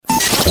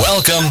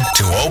Welcome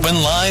to Open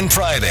Line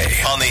Friday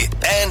on the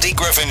Andy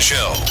Griffin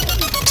Show.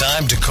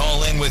 Time to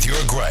call in with your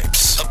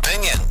gripes,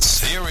 opinions,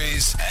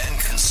 theories, and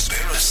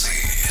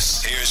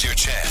conspiracies. Here's your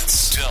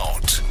chance.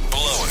 Don't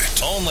blow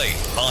it. Only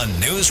on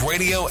News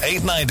Radio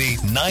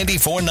 890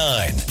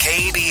 94.9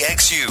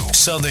 KDXU,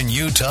 Southern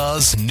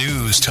Utah's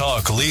news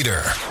talk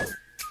leader.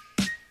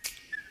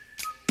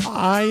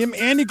 I am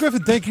Andy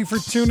Griffin. Thank you for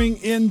tuning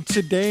in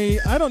today.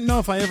 I don't know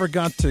if I ever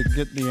got to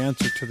get the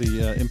answer to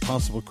the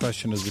impossible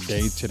question of the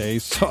day today,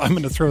 so I'm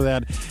going to throw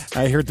that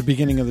here at the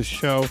beginning of the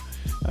show.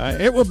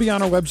 It will be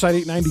on our website,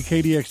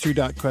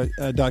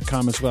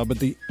 890kdxu.com as well. But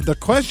the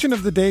question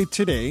of the day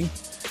today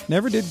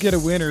never did get a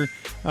winner.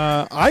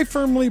 I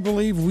firmly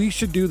believe we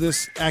should do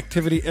this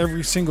activity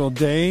every single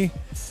day.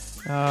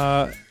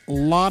 A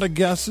lot of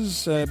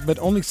guesses, but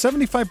only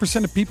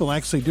 75% of people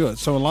actually do it.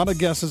 So a lot of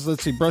guesses.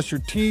 Let's see, brush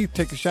your teeth,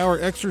 take a shower,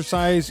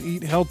 exercise,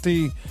 eat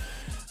healthy,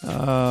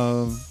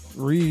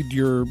 read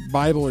your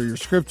Bible or your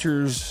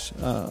scriptures,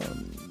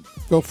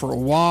 go for a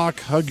walk,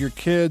 hug your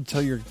kid,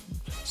 tell your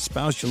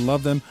spouse you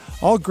love them.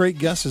 All great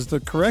guesses. The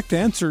correct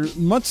answer,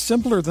 much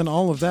simpler than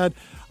all of that.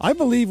 I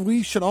believe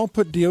we should all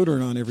put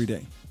deodorant on every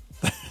day.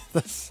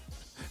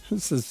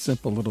 This is a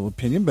simple little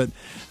opinion, but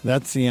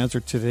that's the answer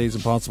to today's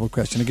impossible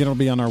question. Again, it'll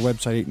be on our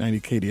website,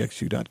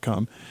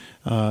 890kdxu.com.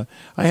 I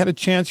had a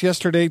chance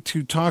yesterday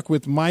to talk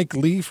with Mike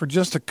Lee for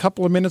just a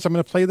couple of minutes. I'm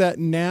going to play that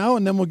now,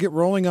 and then we'll get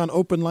rolling on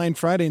Open Line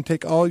Friday and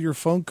take all your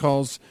phone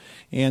calls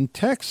and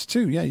texts,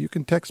 too. Yeah, you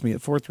can text me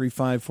at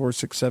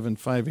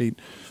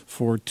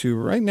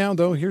 435-467-5842. Right now,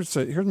 though, here's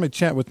my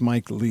chat with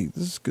Mike Lee.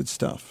 This is good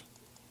stuff.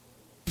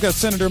 We've got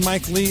Senator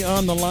Mike Lee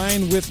on the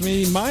line with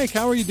me. Mike,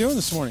 how are you doing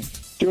this morning?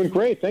 Doing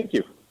great, thank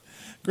you.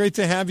 Great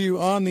to have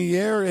you on the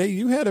air. Hey,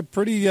 you had a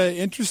pretty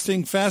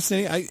interesting,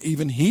 fascinating,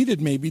 even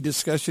heated maybe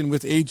discussion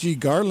with A.G.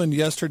 Garland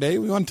yesterday.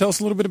 You want to tell us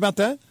a little bit about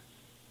that?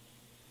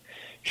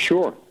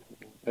 Sure.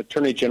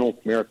 Attorney General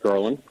Merrick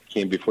Garland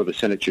came before the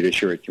Senate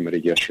Judiciary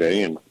Committee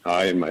yesterday, and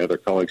I and my other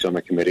colleagues on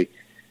the committee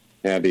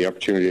had the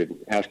opportunity to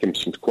ask him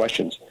some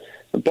questions.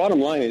 The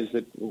bottom line is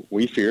that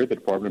we fear the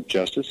Department of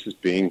Justice is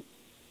being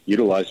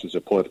utilized as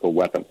a political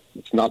weapon.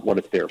 It's not what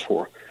it's there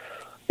for.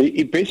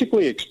 He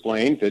basically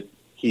explained that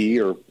he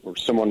or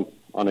someone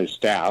on his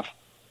staff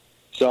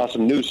saw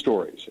some news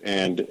stories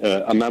and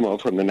a memo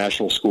from the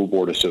National School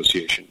Board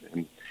Association,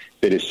 and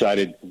they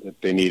decided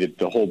that they needed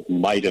the whole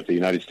might of the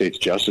United States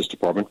Justice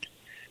Department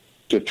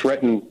to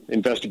threaten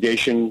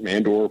investigation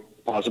and or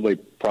possibly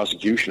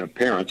prosecution of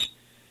parents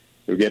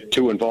who get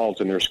too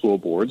involved in their school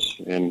boards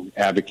and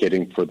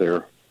advocating for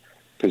their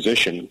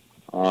position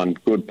on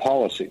good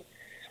policy.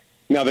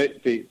 Now,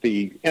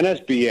 the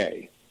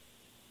NSBA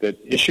that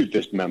issued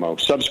this memo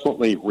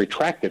subsequently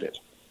retracted it.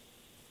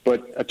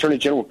 But Attorney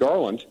General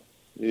Garland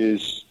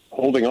is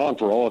holding on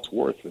for all it's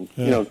worth. And,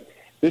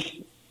 this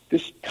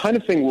kind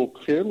of thing will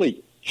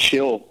clearly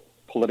chill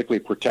politically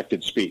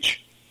protected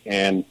speech.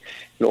 And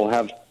it'll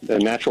have a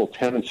natural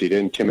tendency to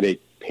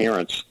intimidate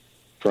parents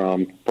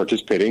from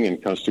participating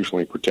in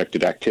constitutionally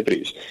protected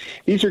activities.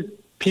 These are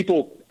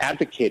people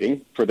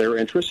advocating for their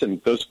interests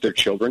and those of their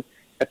children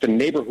at the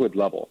neighborhood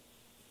level.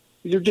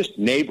 These are just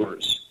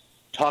neighbors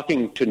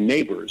talking to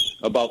neighbors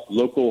about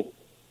local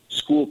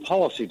school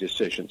policy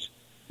decisions.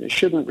 It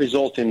shouldn't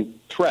result in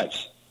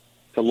threats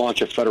to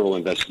launch a federal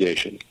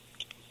investigation.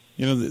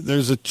 You know,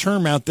 there's a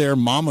term out there,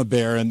 mama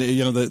bear, and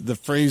the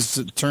phrase,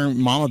 the term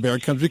mama bear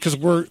comes because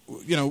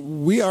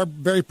we are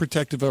very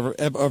protective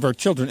of our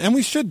children, and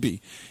we should be.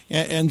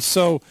 And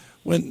so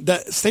when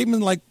that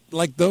statement like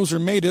those are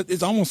made,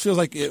 it almost feels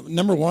like,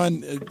 number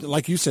one,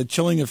 like you said,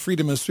 chilling of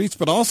freedom of speech,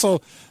 but also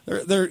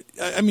we're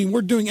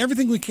doing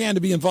everything we can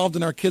to be involved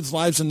in our kids'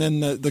 lives, and then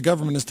the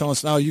government is telling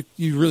us, no, you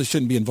really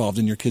shouldn't be involved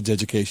in your kids'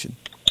 education.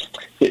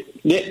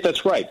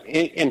 That's right.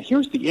 And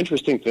here's the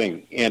interesting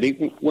thing,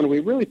 Andy. When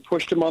we really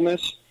pushed him on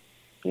this,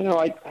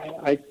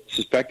 I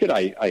suspected,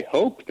 I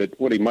hope that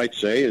what he might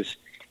say is,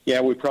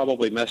 yeah, we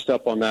probably messed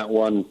up on that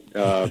one.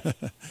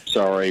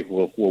 Sorry,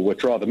 we'll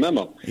withdraw the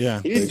memo.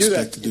 Yeah, he didn't do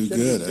that. To do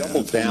good. He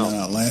doubled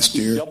down last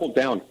year. He doubled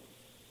down,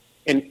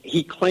 and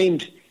he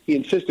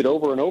insisted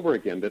over and over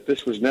again that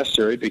this was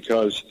necessary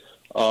because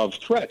of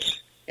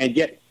threats, and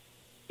yet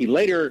he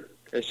later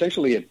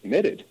essentially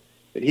admitted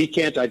that he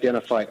can't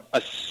identify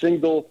a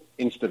single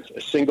instance, a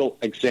single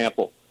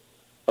example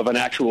of an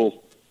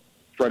actual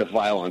threat of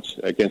violence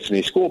against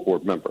any school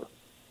board member.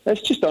 That's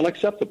just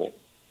unacceptable.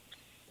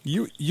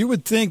 You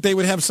would think they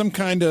would have some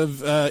kind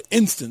of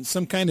instance,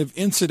 some kind of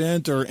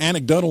incident or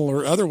anecdotal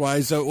or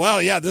otherwise.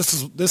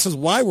 This is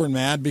why we're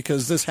mad,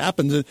 because this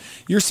happened.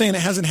 You're saying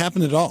it hasn't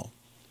happened at all.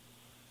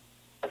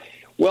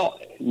 Well,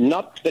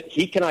 not that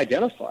he can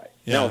identify.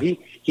 Yeah. No,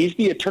 he's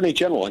the Attorney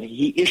General, and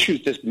he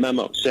issues this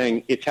memo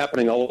saying it's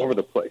happening all over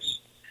the place.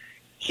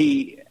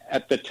 He,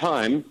 at the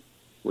time,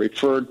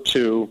 referred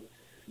to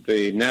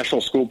the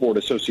National School Board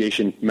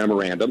Association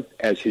memorandum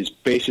as his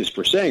basis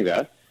for saying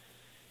that.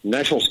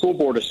 National School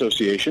Board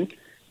Association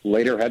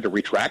later had to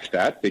retract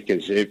that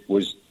because it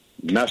was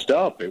messed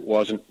up. It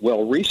wasn't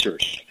well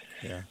researched.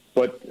 Yeah.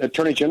 But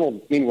Attorney General,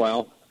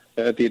 meanwhile,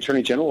 the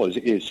Attorney General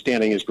is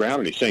standing his ground,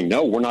 and he's saying,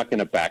 no, we're not going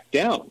to back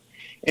down.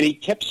 And he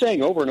kept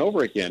saying over and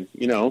over again,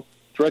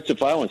 threats of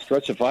violence,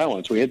 threats of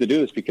violence. We had to do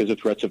this because of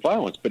threats of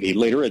violence. But he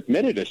later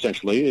admitted,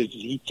 essentially,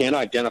 he can't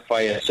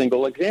identify a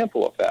single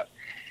example of that.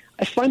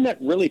 I find that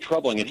really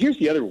troubling. And here's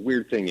the other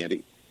weird thing,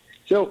 Andy.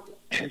 So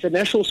the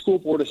National School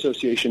Board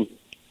Association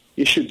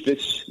issued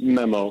this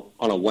memo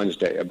on a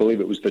Wednesday. I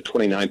believe it was the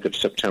 29th of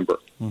September.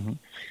 Mm-hmm.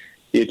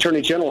 The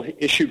Attorney General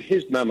issued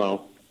his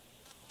memo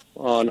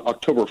on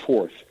October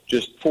 4th,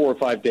 just 4 or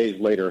 5 days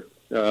later,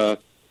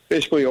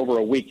 basically over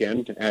a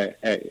weekend,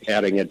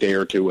 adding a day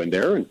or two in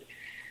there. And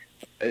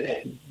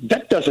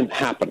that doesn't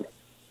happen.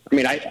 I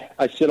mean,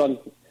 I sit on,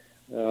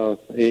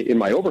 in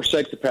my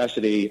oversight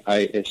capacity,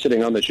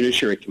 sitting on the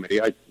Judiciary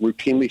Committee, I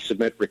routinely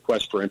submit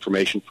requests for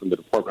information from the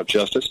Department of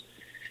Justice.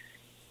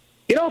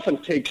 It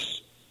often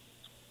takes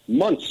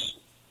months,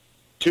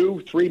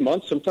 2-3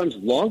 months, sometimes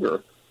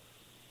longer,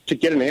 to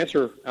get an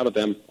answer out of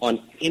them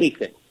on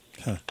anything.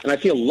 Huh. And I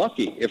feel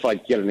lucky if I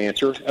get an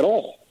answer at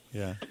all.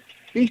 Yeah.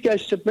 These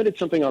guys submitted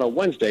something on a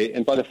Wednesday,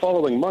 and by the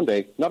following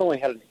Monday, not only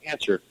had an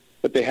answer,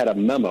 but they had a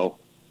memo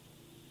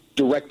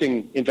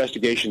directing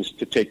investigations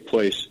to take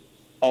place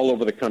all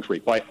over the country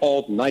by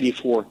all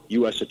 94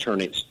 U.S.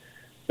 attorneys,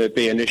 that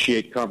they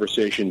initiate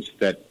conversations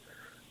that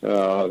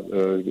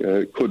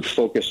could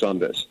focus on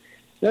this.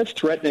 That's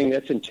threatening,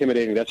 that's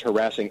intimidating, that's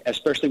harassing,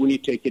 especially when you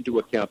take into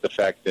account the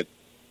fact that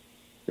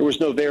there was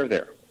no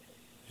there.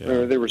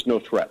 Yeah. There was no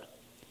threat.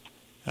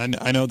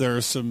 I know there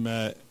are some...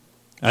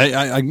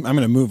 I'm going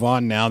to move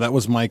on now. That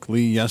was Mike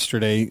Lee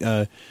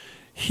yesterday.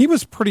 He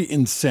was pretty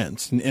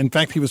incensed. In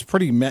fact, he was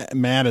pretty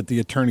mad at the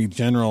Attorney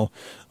General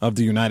of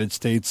the United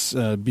States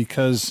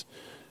because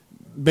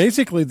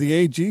basically the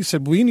AG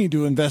said we need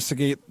to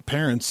investigate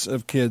parents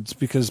of kids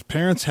because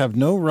parents have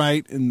no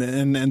right, and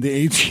the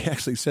AG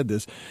actually said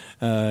this,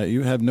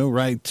 you have no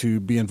right to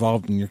be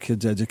involved in your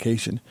kid's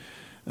education.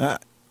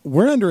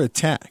 We're under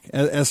attack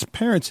as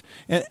parents.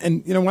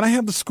 And when I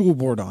have the school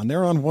board on,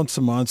 they're on once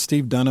a month,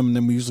 Steve Dunham, and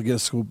then we usually get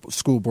a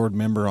school board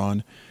member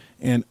on.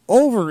 And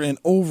over and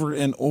over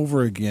and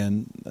over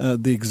again,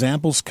 the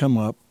examples come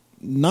up,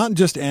 not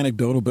just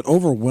anecdotal, but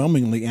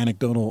overwhelmingly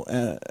anecdotal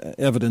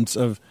evidence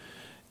of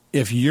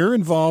if you're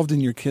involved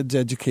in your kid's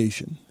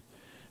education,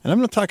 and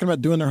I'm not talking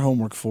about doing their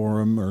homework for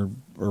them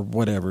or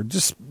whatever,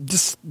 just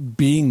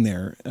being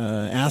there,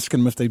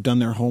 asking them if they've done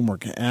their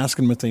homework,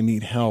 asking them if they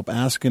need help,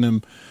 asking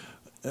them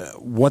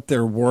what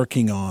they're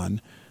working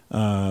on,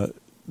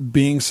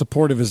 being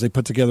supportive as they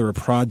put together a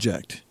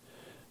project.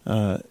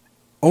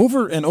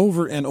 Over and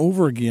over and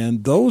over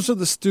again, those are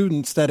the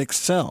students that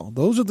excel.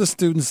 Those are the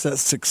students that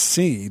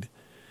succeed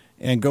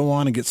and go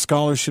on and get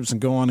scholarships and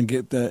go on and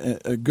get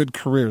a good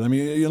career. I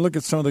mean, you look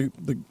at some of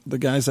the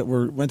guys that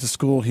went to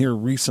school here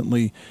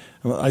recently,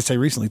 well, I say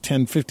recently,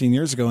 10, 15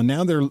 years ago, and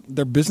now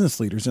they're business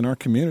leaders in our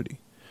community.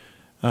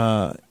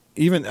 Look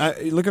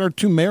at our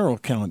two mayoral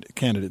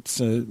candidates,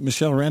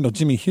 Michelle Randall,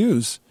 Jimmy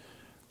Hughes.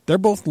 They're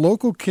both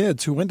local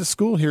kids who went to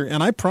school here,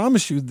 and I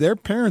promise you their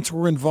parents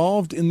were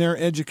involved in their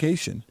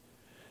education.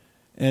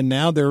 And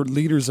now they're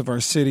leaders of our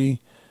city.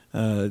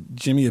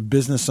 Jimmy, a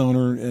business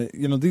owner.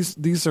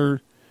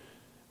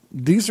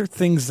 These are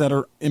things that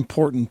are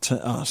important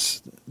to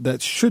us,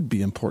 that should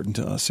be important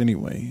to us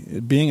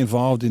anyway. Being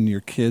involved in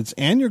your kids'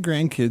 and your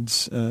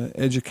grandkids'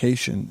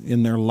 education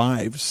in their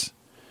lives.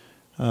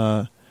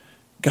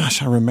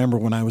 Gosh, I remember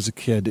when I was a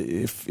kid,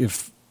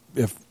 if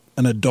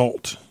an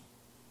adult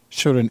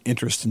showed an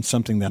interest in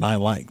something that I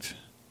liked,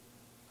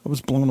 I was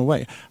blown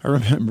away. I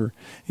remember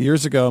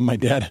years ago, my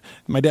dad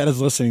is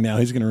listening now.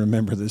 He's going to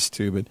remember this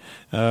too.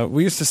 But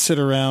we used to sit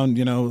around,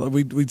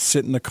 we'd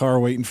sit in the car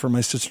waiting for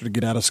my sister to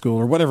get out of school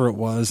or whatever it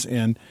was.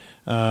 And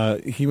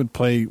he would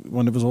play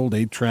one of his old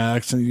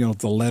 8-tracks and,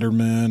 the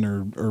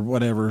Letterman or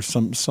whatever,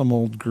 some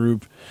old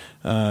group.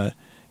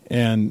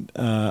 And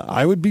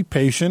I would be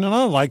patient, and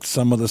I liked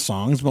some of the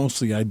songs.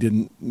 Mostly I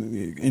didn't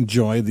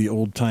enjoy the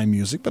old-time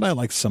music, but I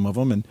liked some of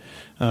them. And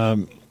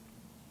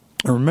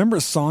I remember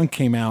a song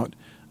came out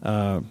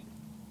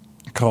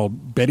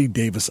called Betty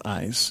Davis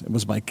Eyes. It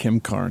was by Kim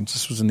Carnes.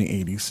 This was in the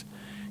 80s.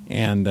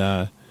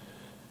 And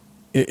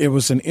it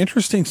was an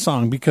interesting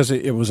song because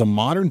it was a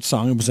modern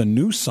song. It was a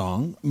new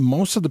song.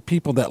 Most of the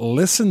people that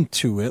listened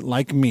to it,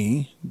 like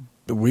me,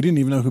 we didn't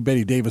even know who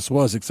Betty Davis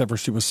was except for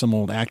she was some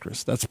old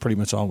actress. That's pretty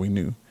much all we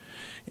knew.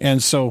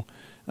 And so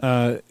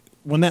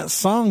when that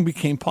song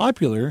became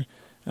popular,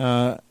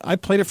 I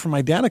played it for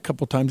my dad a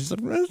couple times. He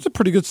said, it's a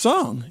pretty good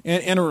song.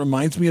 And it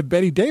reminds me of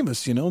Betty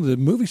Davis, the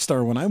movie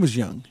star when I was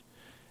young.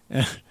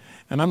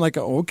 And I'm like,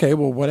 okay,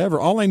 well, whatever.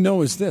 All I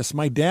know is this.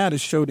 My dad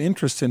is showing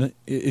interest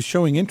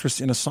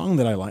in a song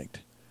that I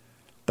liked.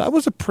 That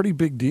was a pretty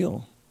big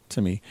deal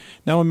to me.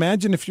 Now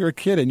imagine if you're a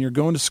kid and you're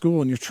going to school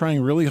and you're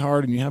trying really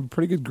hard and you have a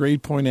pretty good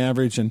grade point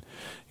average and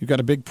you've got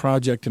a big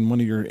project in one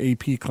of your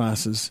AP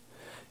classes.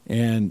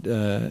 And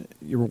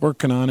you're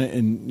working on it,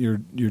 and your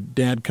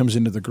dad comes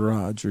into the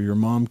garage or your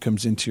mom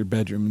comes into your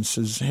bedroom and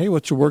says, hey,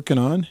 what you working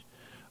on?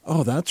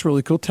 Oh, that's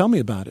really cool. Tell me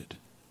about it.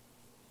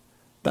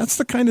 That's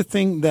the kind of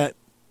thing that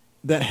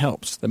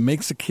helps, that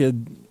makes a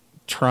kid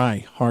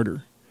try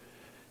harder.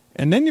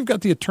 And then you've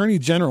got the Attorney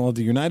General of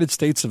the United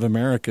States of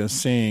America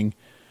saying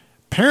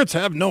parents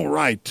have no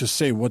right to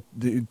say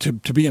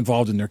to be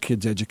involved in their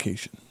kids'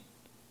 education.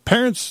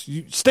 Parents,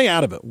 you stay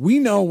out of it. We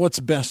know what's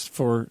best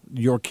for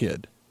your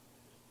kid.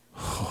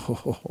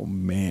 Oh,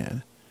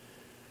 man.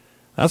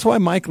 That's why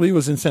Mike Lee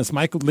was incensed.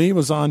 Mike Lee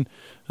was on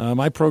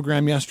my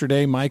program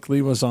yesterday. Mike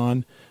Lee was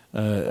on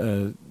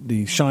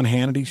the Sean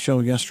Hannity show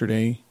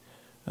yesterday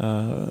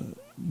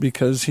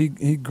because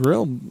he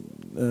grilled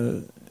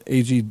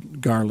A.G.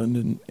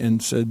 Garland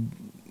and said,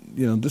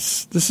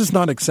 this is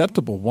not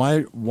acceptable.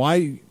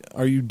 Why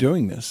are you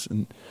doing this?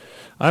 And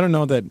I don't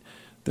know that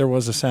there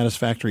was a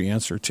satisfactory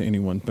answer to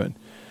anyone, but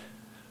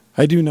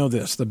I do know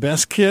this. The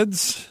best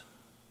kids,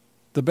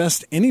 the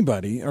best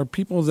anybody are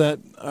people that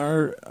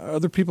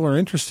other people are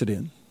interested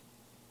in.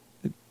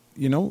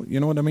 You know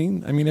what I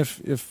mean? I mean,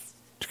 if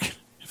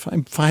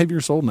I'm 5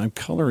 years old and I'm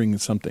coloring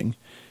something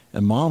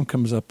and mom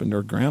comes up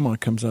or grandma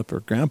comes up or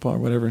grandpa or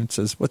whatever and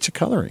says, "What you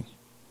coloring?"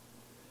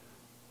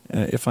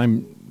 If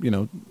I'm,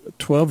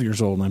 12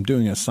 years old and I'm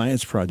doing a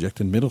science project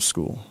in middle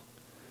school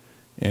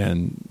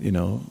and,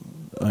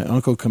 my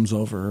uncle comes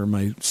over or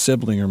my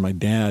sibling or my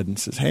dad and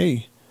says,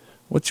 "Hey,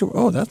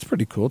 that's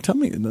pretty cool. Tell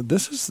me,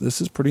 this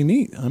is pretty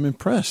neat. I'm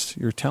impressed.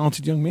 You're a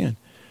talented young man."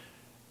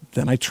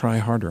 Then I try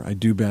harder. I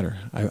do better.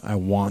 I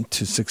want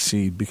to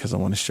succeed because I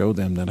want to show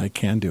them that I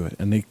can do it.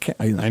 And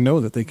I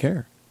know that they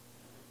care.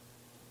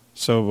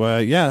 So,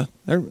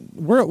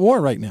 we're at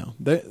war right now.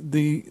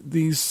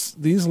 These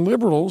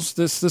liberals,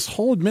 this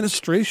whole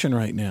administration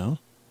right now,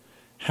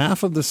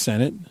 half of the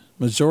Senate,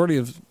 majority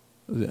of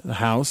the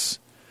House,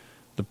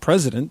 the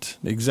president,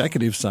 the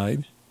executive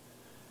side,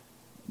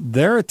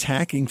 they're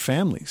attacking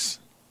families.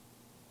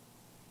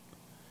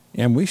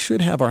 And we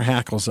should have our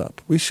hackles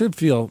up. We should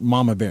feel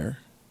mama bear.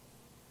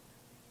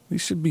 We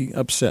should be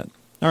upset.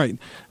 All right,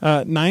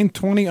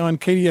 9:20 on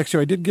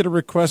KDXU. I did get a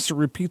request to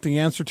repeat the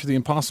answer to the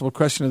impossible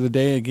question of the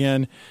day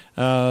again.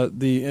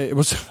 It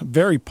was a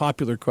very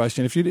popular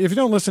question. If you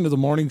don't listen to the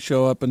morning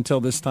show up until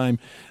this time,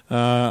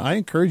 I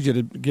encourage you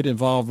to get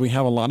involved. We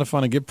have a lot of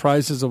fun and give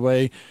prizes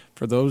away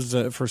for those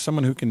for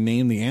someone who can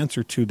name the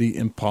answer to the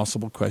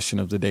impossible question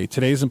of the day.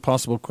 Today's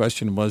impossible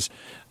question was: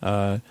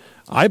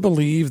 I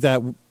believe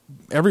that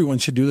everyone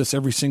should do this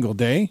every single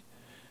day.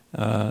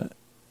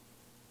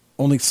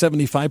 Only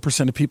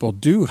 75% of people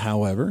do,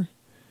 however.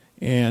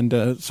 And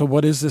so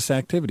what is this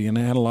activity? And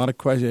I had a lot of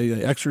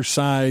questions: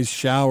 exercise,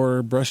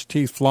 shower, brush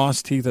teeth,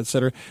 floss teeth,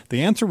 etc.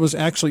 The answer was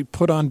actually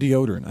put on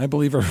deodorant. I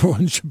believe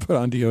everyone should put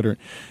on deodorant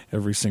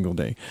every single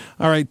day.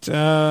 All right,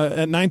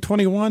 at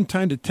 9:21,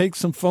 time to take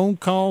some phone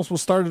calls. We'll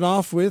start it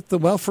off with,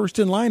 first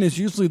in line is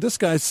usually this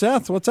guy.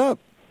 Seth, what's up?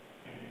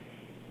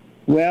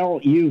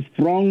 Well, you've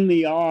thrown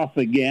me off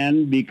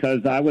again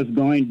because I was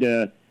going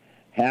to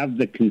have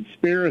the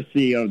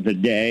conspiracy of the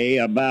day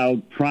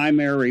about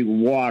primary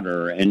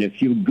water. And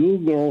if you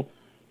Google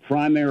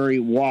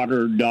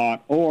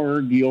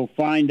primarywater.org, you'll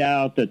find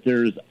out that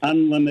there's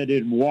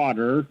unlimited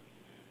water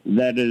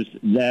that is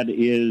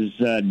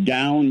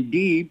down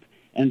deep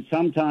and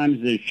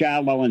sometimes is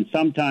shallow and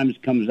sometimes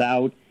comes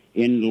out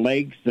in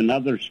lakes and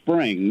other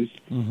springs.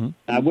 Mm-hmm.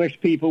 I wish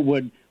people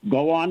would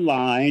go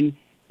online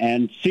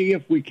and see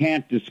if we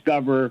can't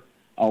discover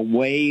a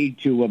way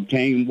to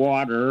obtain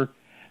water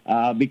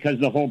because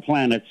the whole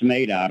planet's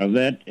made out of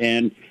it,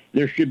 and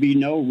there should be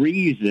no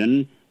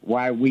reason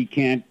why we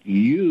can't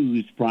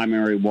use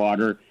primary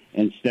water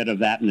instead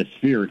of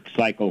atmospheric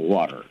cycle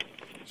water.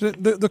 So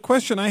the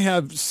question I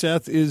have,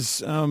 Seth,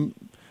 is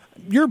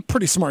you're a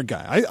pretty smart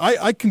guy.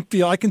 I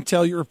can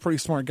tell you're a pretty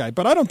smart guy,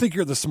 but I don't think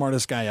you're the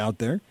smartest guy out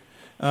there.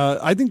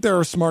 I think there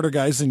are smarter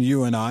guys than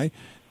you and I.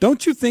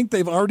 Don't you think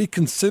they've already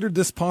considered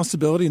this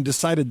possibility and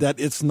decided that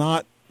it's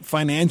not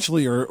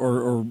financially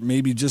or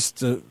maybe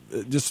just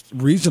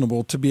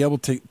reasonable to be able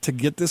to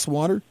get this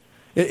water?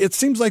 It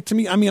seems like to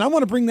me, I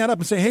want to bring that up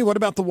and say, hey, what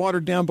about the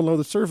water down below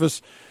the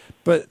surface?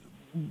 But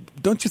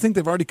don't you think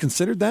they've already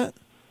considered that?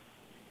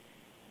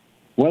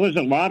 Well, there's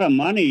a lot of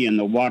money in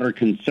the Water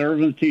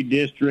Conservancy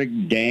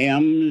District,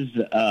 dams,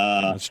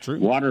 That's true.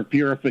 Water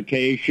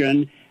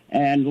purification,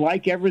 and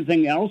like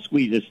everything else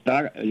we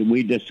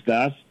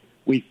discuss,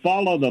 we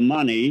follow the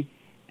money,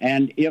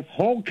 and if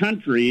whole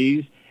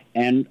countries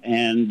and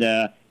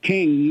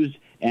kings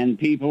and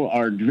people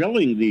are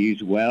drilling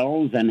these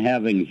wells and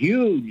having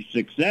huge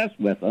success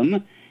with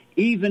them,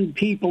 even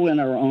people in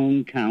our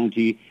own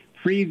county,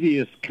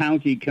 previous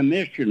county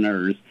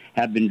commissioners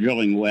have been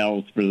drilling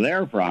wells for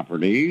their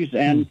properties.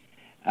 And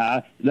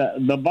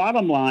the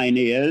bottom line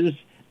is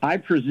I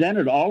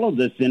presented all of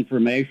this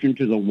information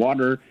to the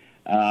water.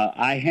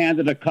 I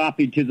handed a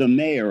copy to the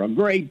mayor, a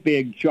great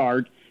big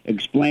chart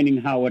explaining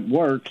how it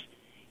works.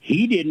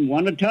 He didn't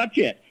want to touch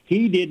it.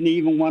 He didn't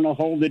even want to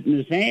hold it in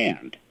his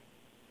hand.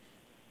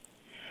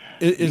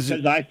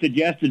 Because I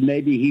suggested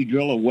maybe he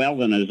drill a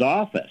well in his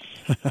office.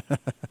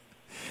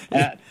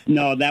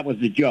 No, that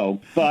was a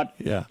joke. But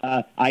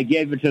I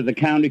gave it to the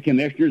county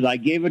commissioners. I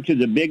gave it to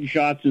the big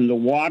shots in the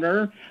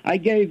water. I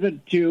gave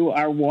it to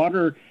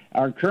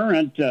our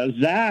current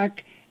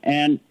Zach,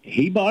 and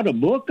he bought a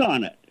book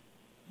on it.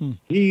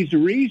 He's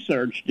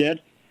researched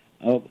it,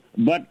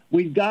 but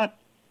we've got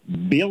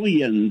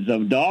billions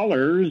of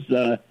dollars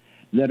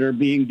that are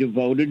being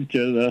devoted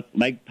to the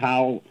Lake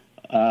Powell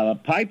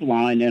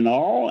pipeline and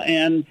all.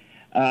 And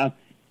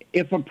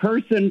if a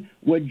person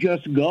would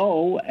just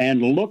go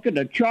and look at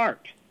a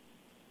chart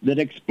that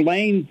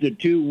explains the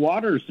two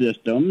water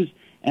systems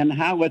and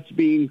how it's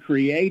being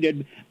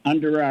created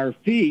under our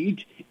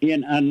feet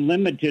in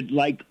unlimited,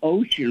 like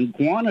ocean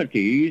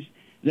quantities,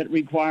 that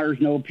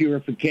requires no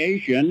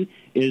purification,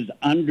 is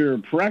under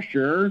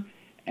pressure,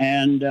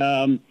 and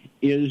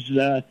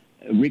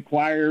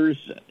requires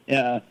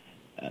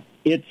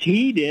it's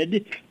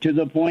heated to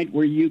the point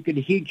where you could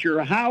heat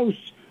your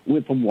house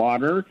with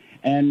water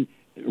and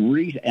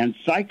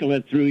cycle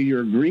it through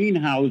your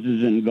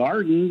greenhouses and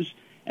gardens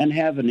and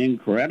have an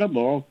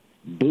incredible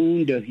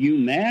boon to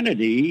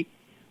humanity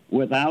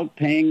without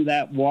paying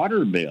that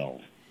water bill.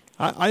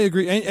 I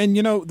agree. And,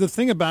 you know, the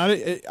thing about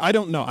it, I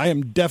don't know. I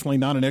am definitely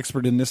not an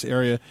expert in this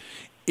area.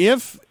 We're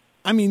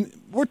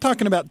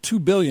talking about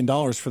 $2 billion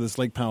for this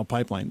Lake Powell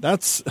pipeline.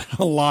 That's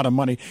a lot of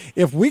money.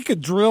 If we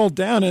could drill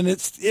down and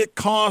it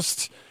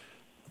costs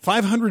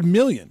 $500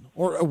 million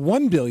or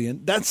 $1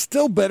 billion, that's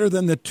still better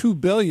than the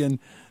 $2 billion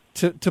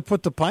to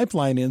put the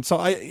pipeline in.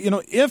 So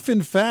if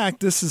in fact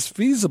this is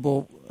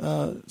feasible,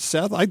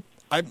 Seth,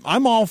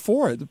 I'm all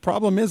for it. The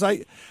problem is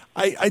I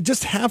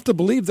just have to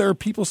believe there are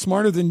people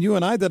smarter than you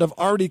and I that have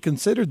already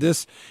considered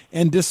this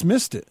and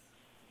dismissed it.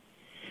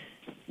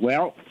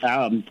 Well,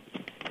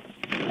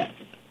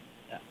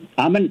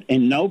 I'm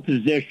in no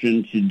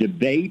position to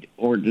debate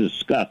or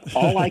discuss.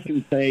 All I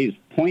can say is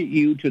point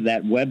you to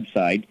that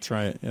website.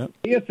 Try it, yep.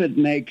 If it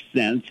makes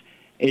sense.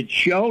 It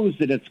shows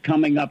that it's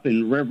coming up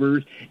in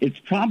rivers. It's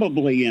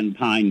probably in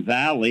Pine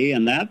Valley,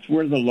 and that's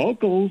where the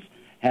locals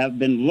have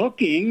been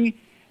looking.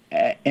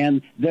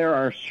 And there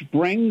are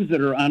springs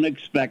that are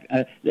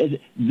unexpected.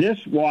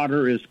 This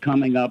water is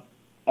coming up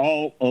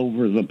all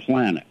over the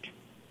planet.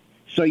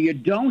 So you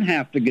don't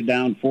have to get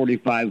down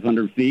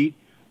 4,500 feet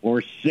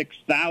or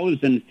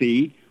 6,000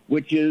 feet,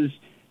 which is,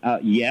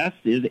 yes,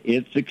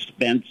 it's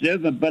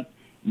expensive, but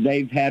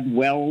they've had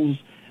wells,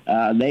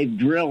 they've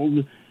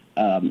drilled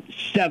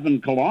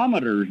 7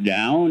 kilometers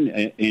down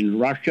in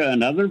Russia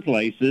and other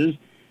places.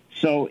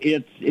 So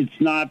it's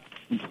not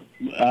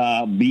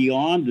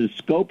beyond the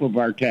scope of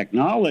our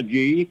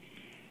technology.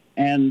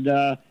 And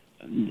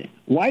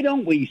why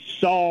don't we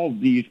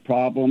solve these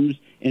problems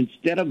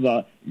instead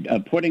of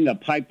putting a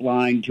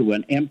pipeline to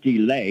an empty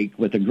lake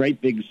with a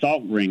great big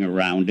salt ring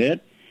around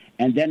it,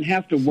 and then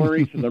have to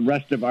worry for the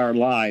rest of our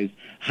lives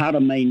how to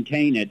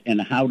maintain it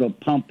and how to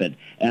pump it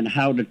and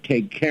how to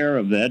take care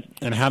of it.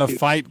 And how to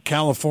fight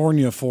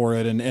California for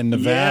it and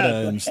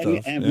Nevada and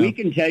stuff. And we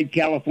can take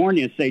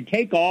California and say,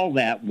 take all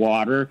that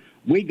water.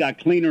 We got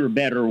cleaner,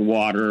 better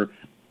water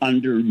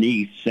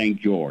underneath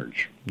St.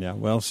 George. Yeah,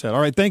 well said.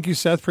 All right, thank you,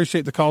 Seth.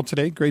 Appreciate the call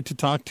today. Great to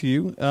talk to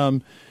you.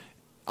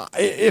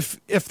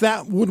 If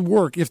that would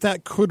work, if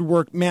that could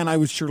work, man, I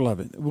would sure love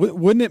it.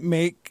 Wouldn't it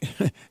make,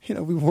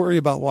 we worry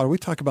about water. We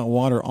talk about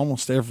water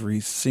almost every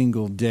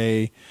single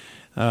day.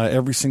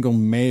 Every single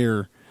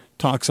mayor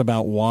talks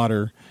about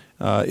water.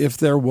 If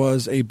there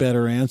was a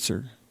better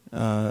answer,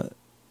 I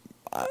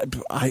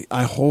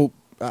hope,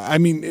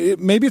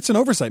 maybe it's an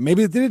oversight.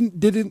 Maybe it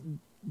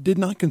did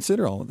not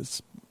consider all of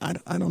this.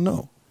 I don't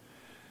know.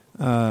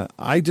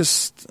 I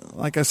just,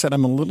 like I said,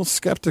 I'm a little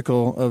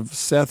skeptical of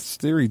Seth's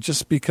theory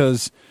just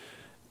because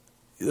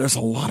there's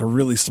a lot of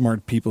really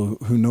smart people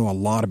who know a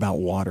lot about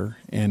water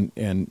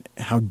and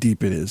how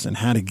deep it is and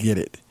how to get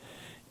it.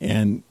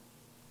 And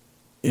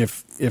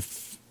if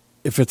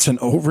it's an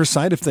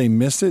oversight, if they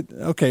miss it,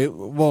 okay,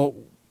 well,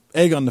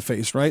 egg on the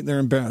face, right? They're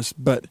embarrassed,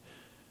 but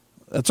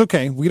that's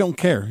okay. We don't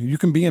care. You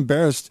can be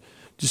embarrassed.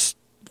 Just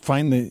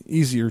find the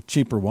easier,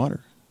 cheaper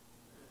water.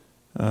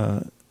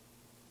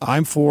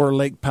 I'm for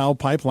Lake Powell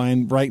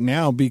pipeline right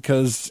now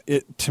because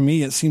to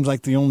me it seems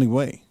like the only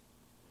way.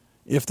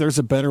 If there's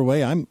a better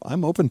way,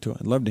 I'm open to it.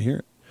 I'd love to hear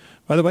it.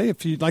 By the way,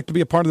 if you'd like to be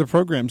a part of the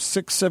program,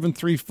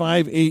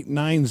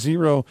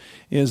 673-5890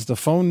 is the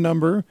phone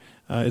number.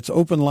 It's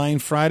Open Line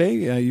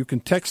Friday. You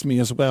can text me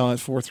as well at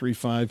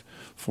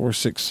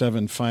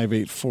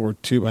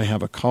 435-467-5842. I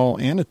have a call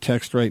and a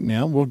text right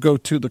now. We'll go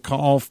to the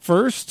call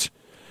first.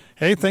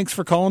 Hey, thanks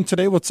for calling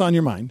today. What's on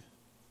your mind?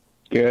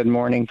 Good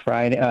morning,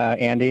 Friday.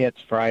 Andy,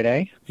 it's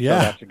Friday. Yeah.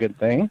 So that's a good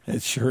thing.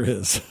 It sure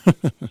is.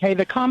 Hey,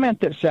 the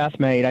comment that Seth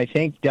made, I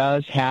think,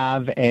 does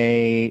have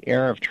a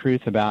air of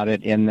truth about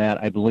it in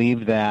that I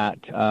believe that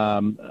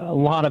a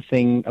lot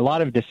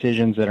of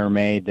decisions that are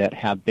made that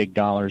have big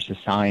dollars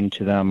assigned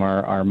to them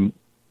are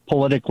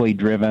politically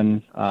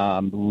driven.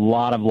 A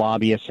lot of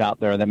lobbyists out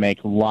there that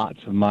make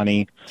lots of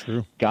money.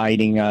 True.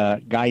 guiding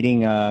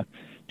a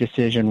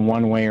decision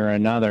one way or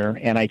another,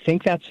 and I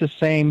think that's the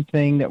same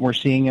thing that we're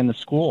seeing in the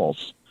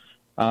schools.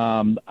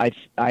 I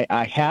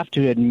have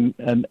to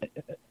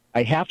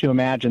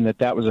imagine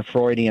that was a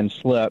Freudian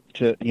slip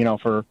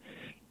for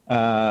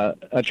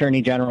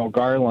Attorney General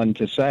Garland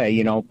to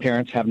say,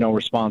 parents have no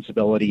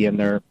responsibility in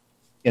their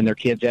in their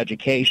kids'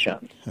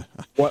 education.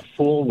 What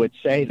fool would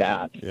say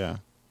that? Yeah.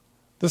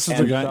 This is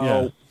And the guy,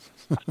 so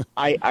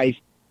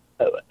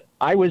yeah.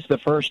 I was the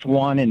first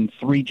one in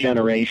 3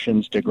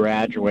 generations to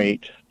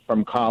graduate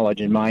from college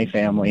in my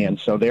family, and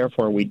so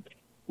therefore we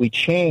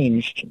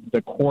changed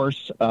the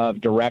course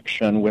of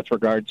direction with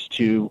regards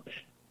to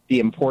the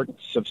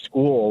importance of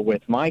school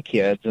with my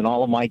kids, and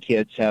all of my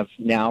kids have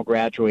now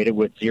graduated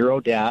with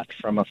 0 debt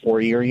from a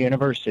 4-year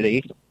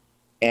university,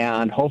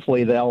 and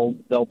hopefully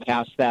they'll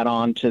pass that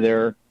on to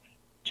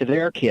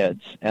their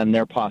kids and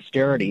their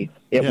posterity.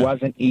 It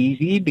wasn't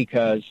easy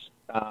because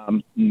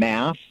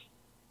math.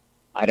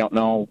 I don't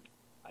know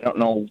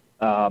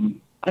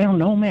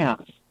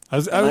math.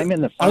 I'm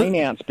in the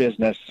finance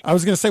business. I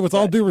was going to say, with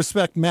all due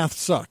respect, math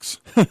sucks.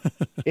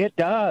 It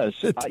does.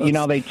 It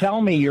does. They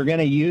tell me you're going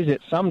to use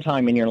it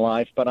sometime in your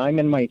life, but I'm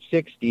in my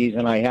 60s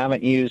and I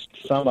haven't used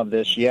some of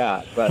this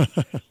yet. But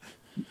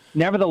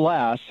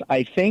nevertheless,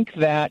 I think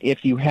that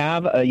if you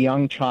have a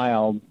young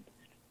child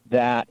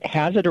that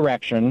has a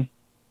direction,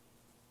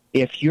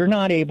 if you're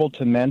not able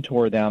to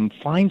mentor them,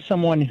 find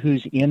someone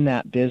who's in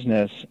that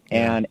business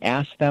and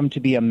ask them to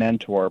be a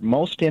mentor.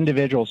 Most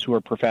individuals who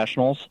are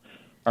professionals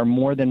are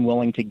more than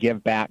willing to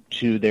give back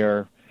to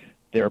their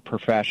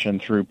profession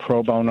through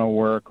pro bono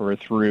work or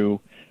through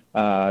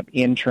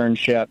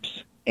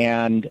internships.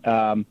 And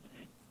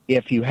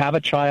if you have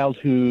a child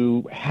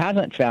who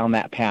hasn't found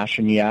that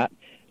passion yet,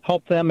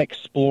 help them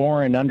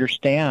explore and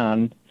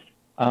understand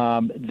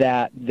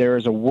that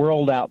there's a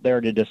world out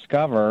there to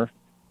discover,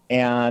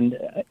 and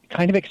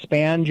kind of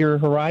expand your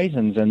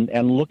horizons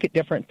and look at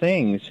different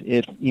things.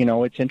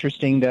 It's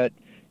interesting that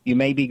you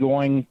may be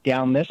going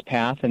down this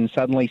path and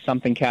suddenly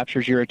something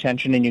captures your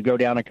attention and you go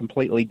down a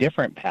completely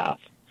different path.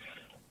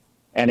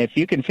 And if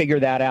you can figure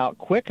that out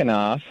quick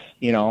enough,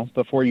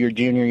 before your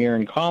junior year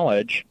in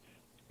college,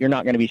 you're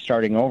not going to be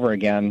starting over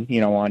again,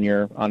 on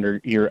your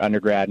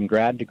undergrad and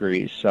grad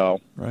degrees.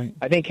 So right.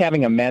 I think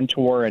having a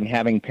mentor and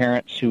having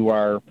parents who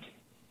are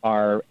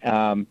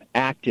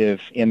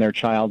active in their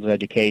child's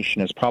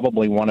education is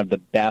probably one of the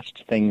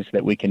best things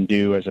that we can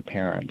do as a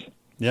parent.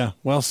 Yeah,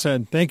 well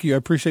said. Thank you. I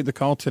appreciate the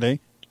call today.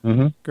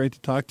 Mm-hmm. Great to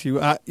talk to you.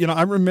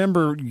 I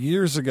remember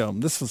years ago,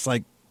 this was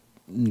like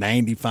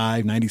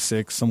 95,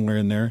 96, somewhere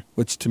in there,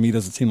 which to me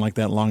doesn't seem like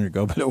that long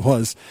ago, but it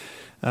was.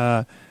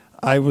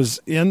 I was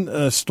in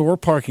a store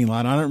parking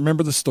lot. I don't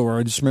remember the store.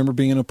 I just remember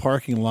being in a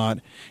parking lot,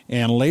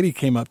 and a lady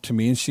came up to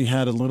me, and she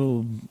had a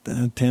little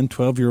 10,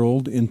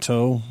 12-year-old in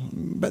tow,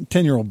 about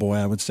 10-year-old boy,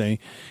 I would say,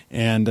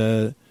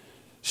 and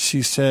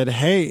she said,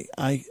 "Hey,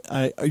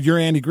 you're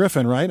Andy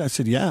Griffin, right?" I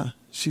said, "Yeah."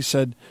 She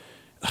said,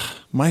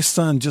 "My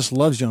son just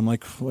loves you." I'm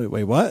like,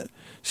 wait, what?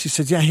 She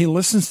said, "Yeah, he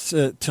listens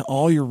to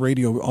all your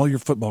radio, all your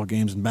football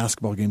games and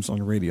basketball games on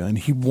the radio, and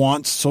he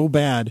wants so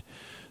bad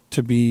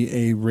to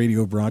be a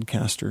radio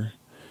broadcaster."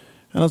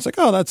 And I was like,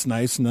 "Oh, that's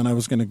nice." And then I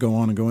was going to go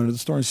on and go into the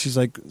store, and she's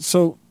like,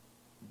 "So,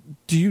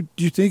 do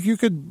you think you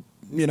could,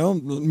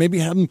 maybe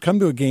have him come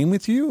to a game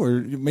with you,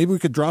 or maybe we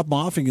could drop him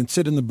off and he can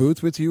sit in the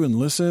booth with you and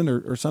listen,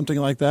 or something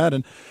like that?"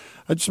 And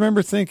I just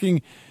remember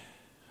thinking,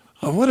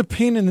 "Oh, what a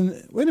pain in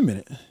the, wait a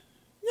minute.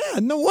 Yeah,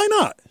 no, why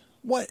not?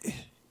 Why?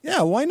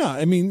 Yeah, why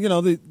not? I mean,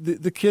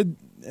 the kid,"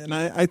 and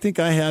I think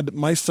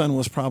my son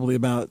was probably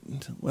about,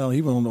 well,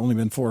 he would only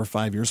been 4 or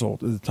 5 years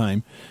old at the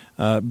time.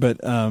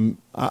 But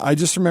I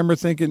just remember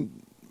thinking,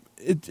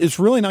 it's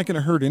really not going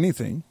to hurt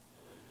anything.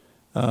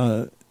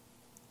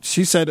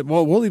 She said,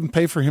 "Well, we'll even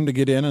pay for him to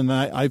get in." And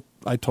I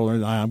told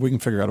her, we can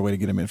figure out a way to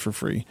get him in for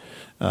free.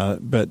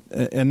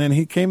 And then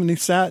he came and he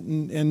sat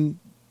and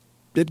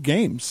did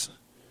games.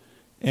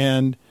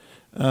 And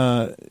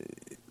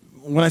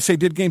when I say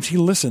did games, he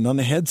listened on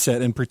the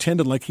headset and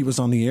pretended like he was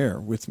on the air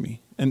with me,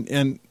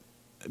 and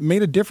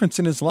made a difference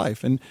in his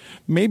life. And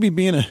maybe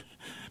being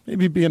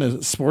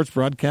a sports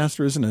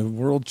broadcaster isn't a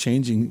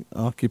world-changing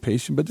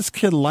occupation, but this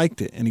kid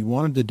liked it and he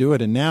wanted to do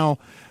it. And now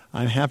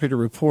I'm happy to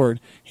report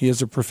he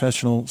is a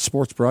professional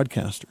sports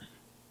broadcaster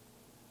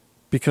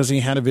because he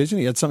had a vision,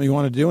 he had something he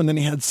wanted to do, and then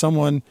he had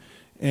someone.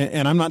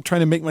 And I'm not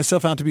trying to make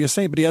myself out to be a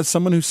saint, but he had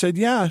someone who said,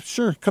 "Yeah,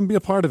 sure, come be a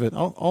part of it.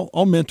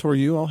 I'll mentor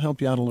you. I'll help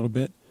you out a little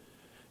bit."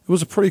 It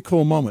was a pretty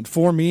cool moment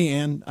for me,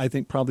 and I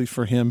think probably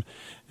for him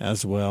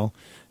as well.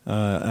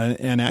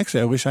 And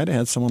actually, I wish I'd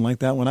had someone like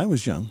that when I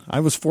was young. I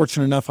was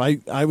fortunate enough.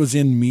 I was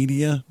in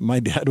media. My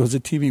dad was a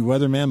TV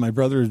weatherman. My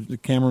brother is a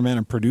cameraman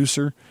and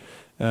producer.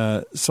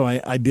 So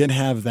I did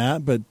have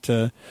that,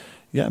 but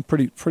yeah,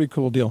 pretty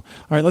cool deal.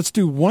 All right, let's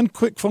do one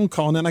quick phone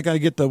call, and then I got to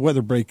get the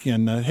weather break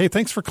in. Hey,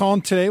 thanks for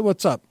calling today.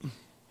 What's up?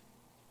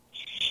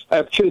 I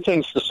have 2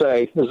 things to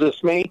say. Is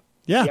this me?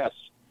 Yeah. Yes.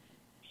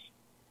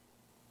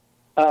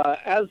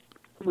 As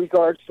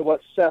regards to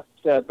what Seth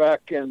said,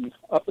 up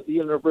at the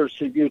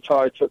University of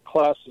Utah, I took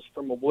classes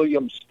from a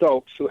William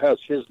Stokes, who has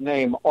his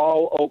name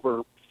all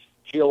over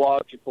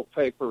geological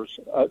papers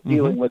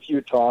dealing with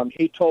Utah. And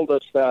he told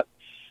us that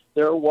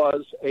there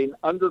was an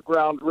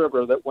underground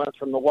river that went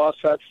from the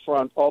Wasatch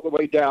Front all the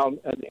way down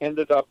and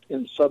ended up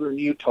in southern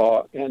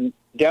Utah. And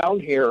down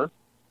here,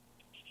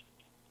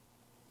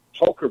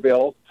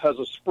 Tokerville has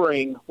a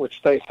spring,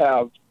 which they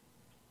have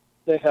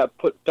They have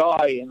put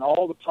dye in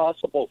all the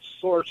possible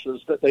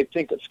sources that they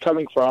think it's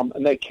coming from,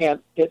 and they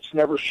can't. It's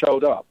never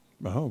showed up.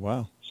 Oh,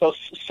 wow. So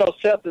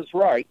Seth is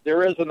right.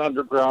 There is an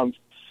underground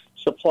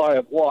supply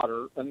of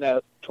water, and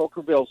that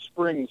Tokerville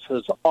Springs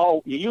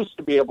you used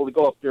to be able to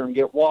go up there and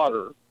get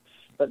water,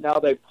 but now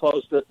they've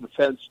closed it and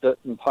fenced it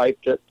and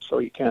piped it, so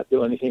you can't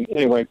do anything.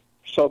 Anyway,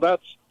 so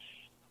that's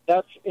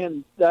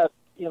in that,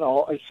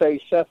 I say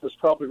Seth is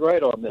probably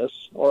right on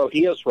this, or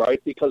he is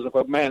right because of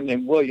a man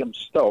named William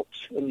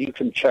Stokes, and you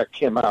can check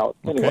him out.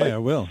 Okay, anyway, I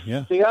will,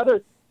 yeah. The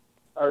other,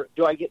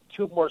 do I get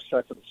 2 more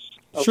seconds?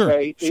 Sure,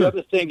 Okay. The sure.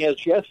 other thing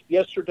is,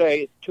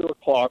 yesterday at 2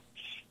 o'clock,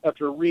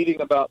 after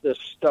reading about this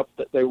stuff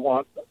that they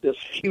want, this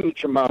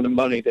huge amount of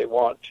money they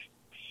want,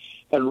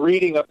 and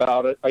reading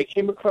about it, I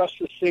came across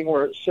this thing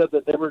where it said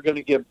that they were going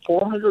to give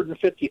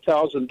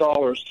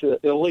 $450,000 to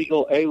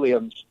illegal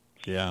aliens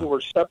who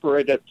were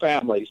separated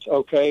families,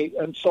 okay?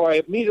 And so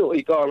I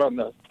immediately got on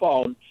the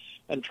phone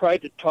and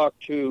tried to talk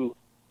to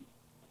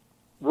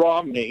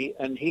Romney,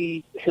 and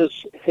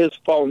his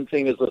phone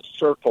thing is a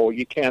circle.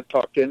 You can't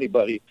talk to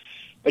anybody.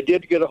 I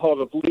did get a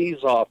hold of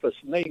Lee's office,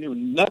 and they knew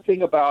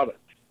nothing about it.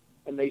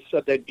 And they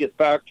said they'd get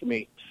back to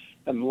me.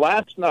 And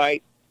last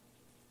night,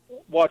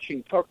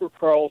 watching Tucker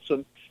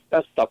Carlson,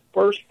 that's the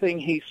first thing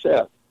he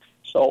said.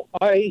 So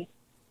I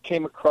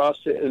came across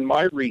it in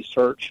my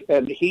research,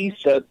 and he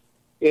said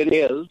it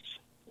is.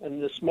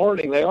 And this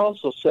morning they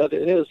also said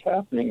it is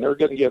happening. They're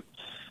going to give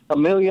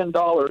 $1 million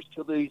to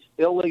these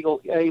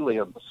illegal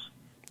aliens.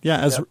 Yeah,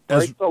 as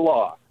break the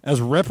law. As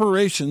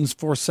reparations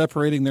for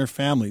separating their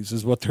families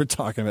is what they're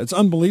talking about. It's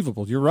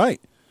unbelievable. You're right.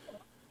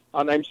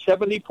 And I'm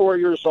 74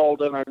 years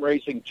old, and I'm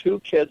raising 2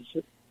 kids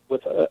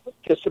with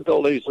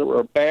disabilities that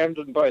were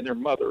abandoned by their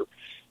mother,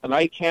 and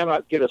I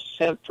cannot get a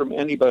cent from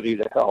anybody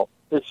to help.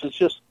 It's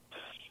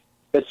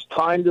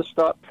time to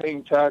stop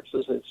paying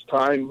taxes. It's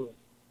time,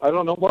 I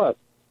don't know what.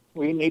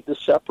 We need to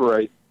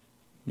separate.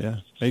 Yeah,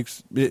 thank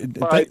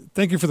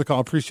you for the call.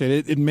 Appreciate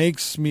it. It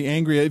makes me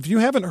angry. If you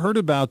haven't heard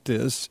about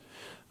this,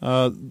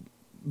 the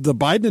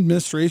Biden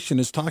administration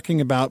is talking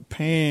about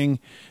paying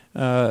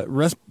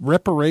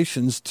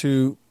reparations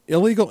to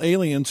illegal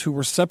aliens who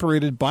were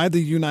separated by the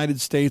United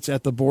States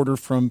at the border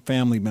from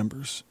family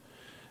members.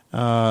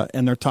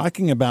 And they're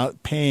talking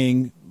about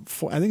paying,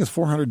 I think it's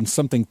 $400 and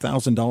something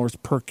thousand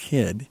per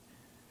kid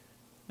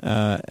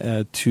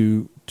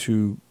to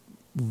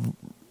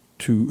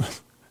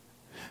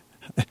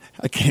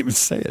I can't even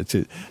say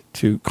it,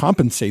 to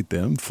compensate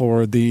them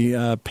for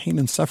the pain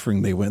and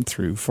suffering they went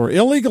through for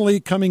illegally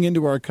coming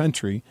into our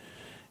country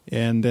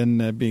and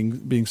then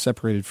being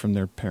separated from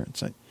their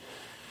parents.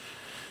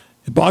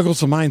 It boggles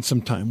the mind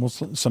sometimes.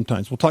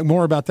 We'll talk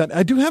more about that.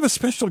 I do have a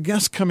special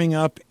guest coming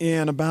up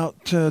in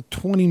about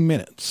 20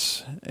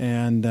 minutes,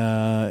 and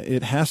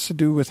it has to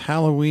do with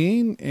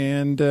Halloween,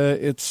 and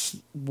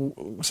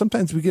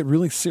sometimes we get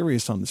really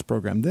serious on this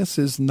program. This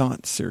is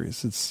not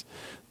serious. It's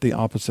the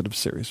opposite of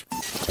serious.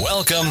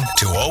 Welcome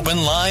to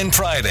Open Line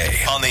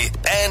Friday on the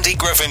Andy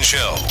Griffin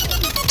Show.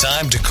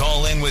 Time to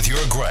call in with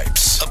your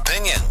gripes,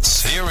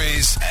 opinions,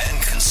 theories,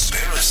 and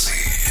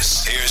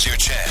conspiracies. Here's your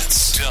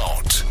chance.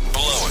 Don't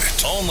blow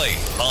it. Only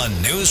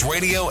on News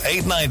Radio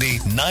 890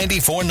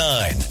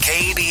 94.9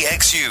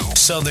 KDXU,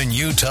 Southern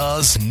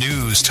Utah's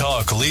news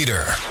talk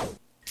leader.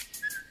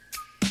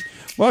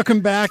 Welcome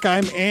back.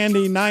 I'm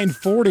Andy,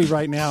 940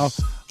 right now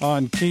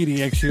on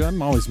KDXU.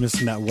 I'm always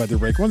missing that weather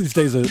break. One of these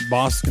days, a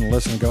boss is going to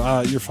listen and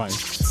go, you're fine.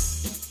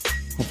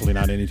 Hopefully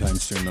not anytime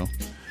soon, though.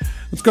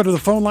 Let's go to the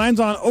phone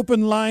lines on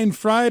Open Line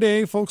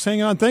Friday. Folks,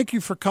 hang on. Thank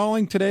you for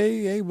calling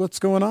today. Hey, what's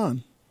going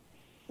on?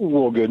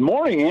 Well, good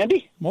morning,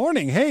 Andy.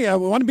 Morning. Hey, I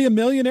want to be a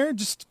millionaire?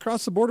 Just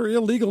cross the border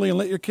illegally and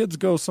let your kids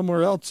go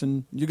somewhere else,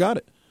 and you got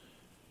it.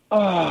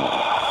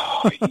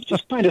 You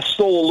just kind of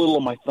stole a little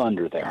of my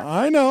thunder there.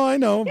 I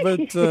know,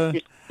 but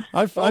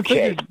I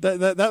figured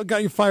that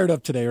got you fired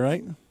up today,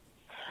 right?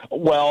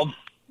 Well,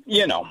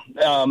 you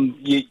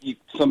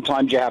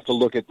sometimes you have to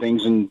look at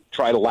things and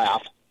try to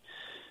laugh.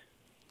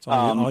 It's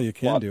all you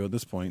can do at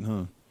this point,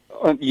 huh?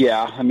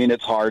 Yeah, I mean,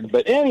 it's hard.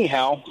 But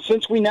anyhow,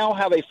 since we now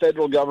have a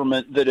federal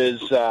government that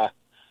is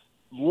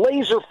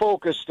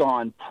laser-focused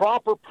on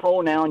proper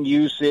pronoun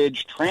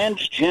usage,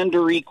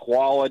 transgender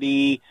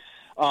equality,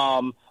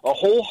 a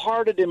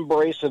wholehearted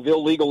embrace of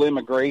illegal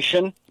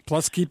immigration.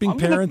 Plus keeping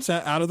parents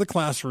out of the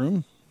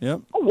classroom.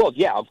 Yep. Oh, well,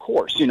 yeah, of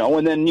course,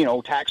 and then,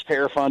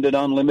 taxpayer-funded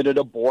unlimited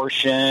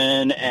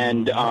abortion,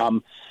 and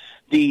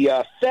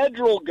the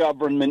federal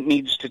government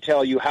needs to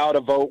tell you how to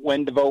vote,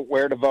 when to vote,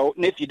 where to vote,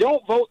 and if you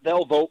don't vote,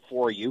 they'll vote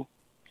for you.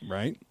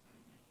 Right.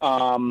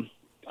 On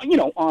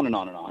and on and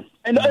on.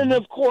 And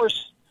of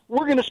course,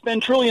 we're going to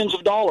spend trillions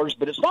of dollars,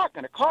 but it's not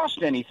going to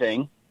cost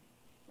anything.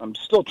 I'm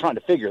still trying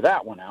to figure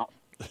that one out.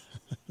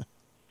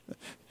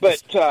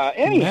 But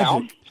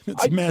anyhow,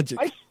 it's magic.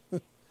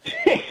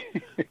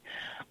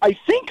 I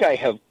think I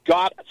have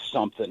got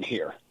something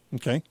here.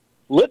 Okay.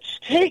 Let's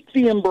take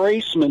the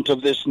embracement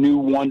of this new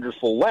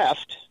wonderful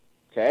left.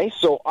 Okay,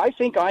 so I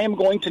think I am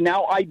going to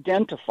now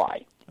identify.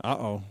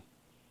 Uh-oh.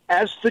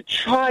 as the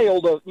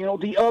child of,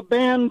 the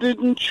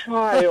abandoned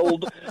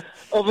child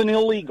of an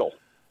illegal.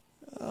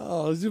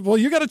 Oh, well,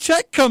 you got a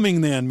check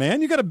coming then,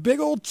 man. You got a big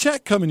old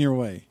check coming your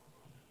way.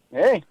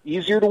 Hey,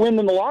 easier to win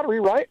than the lottery,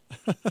 right?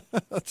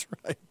 That's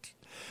right.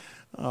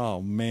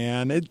 Oh,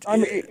 man.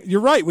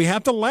 You're right. We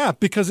have to laugh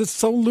because it's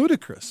so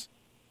ludicrous.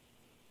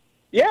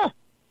 Yeah.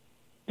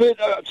 But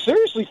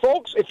seriously,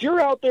 folks, if you're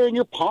out there and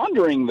you're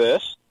pondering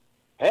this,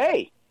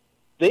 hey,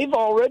 they've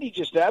already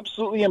just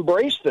absolutely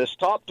embraced this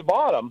top to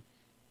bottom.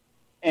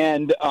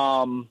 And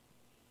go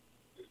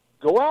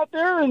out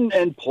there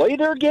and play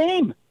their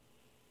game.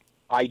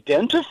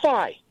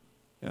 Identify.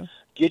 Yeah.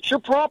 Get your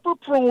proper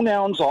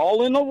pronouns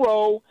all in a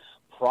row,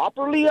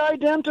 properly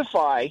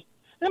identify,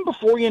 and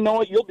before you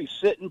know it, you'll be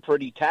sitting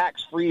pretty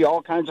tax-free,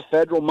 all kinds of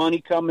federal money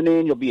coming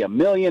in. You'll be a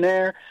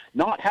millionaire,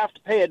 not have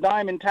to pay a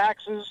dime in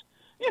taxes,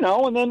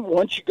 and then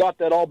once you got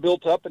that all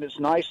built up and it's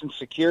nice and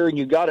secure and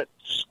you got it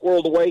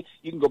squirreled away,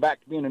 you can go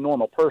back to being a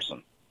normal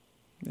person.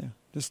 Yeah,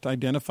 just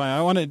identify.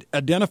 I want to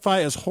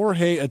identify as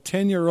Jorge, a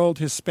 10-year-old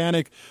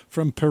Hispanic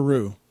from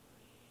Peru.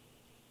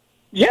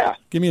 Yeah.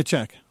 Give me a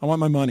check. I want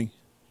my money.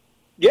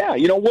 Yeah,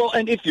 well,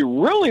 and if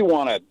you really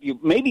want to,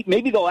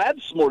 maybe they'll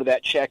add some more to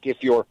that check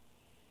if you're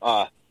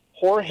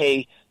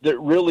Jorge that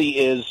really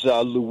is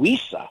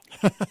Luisa.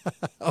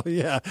 Oh,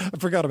 yeah. I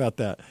forgot about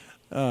that.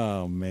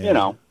 Oh,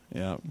 man.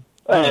 Yeah.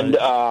 And,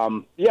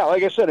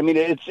 like I said,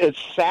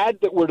 it's sad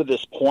that we're to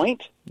this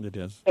point. It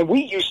is. And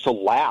we used to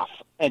laugh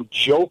and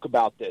joke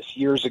about this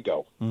years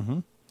ago. Mm-hmm.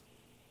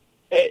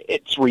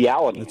 It's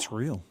reality. It's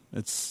real.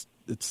 It's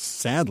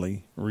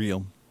sadly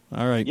real.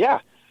 All right.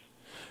 Yeah.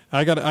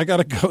 I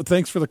gotta go.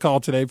 Thanks for the call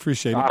today.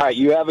 Appreciate it. All right.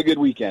 You have a good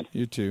weekend.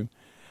 You too.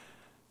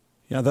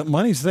 Yeah, that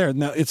money's there.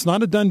 Now, it's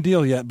not a done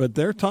deal yet, but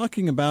they're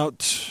talking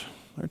about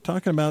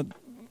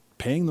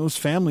paying those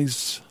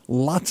families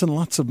lots and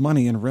lots of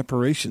money in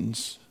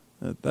reparations.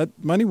 That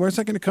money, where's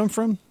that going to come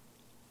from?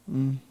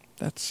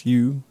 That's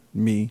you,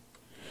 me.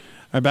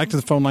 All right, back to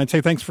the phone line.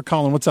 Hey, thanks for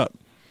calling. What's up?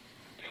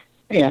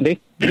 Hey,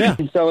 Andy. Yeah.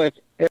 So if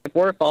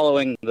we're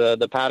following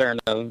the pattern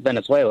of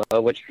Venezuela,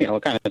 which,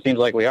 kind of seems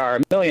like we are,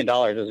 $1 million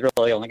is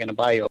really only going to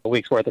buy you a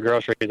week's worth of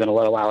groceries in a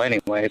little while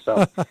anyway.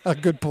 So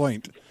good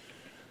point.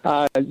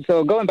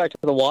 So going back to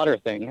the water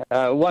thing,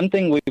 one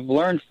thing we've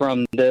learned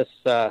from this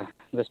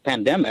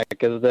pandemic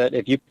is that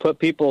if you put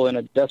people in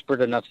a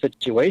desperate enough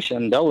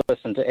situation, they'll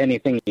listen to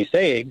anything you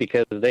say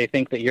because they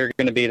think that you're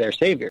going to be their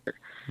savior.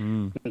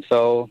 And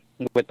so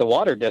with the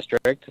water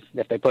district,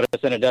 if they put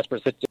us in a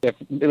desperate situation, if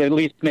they at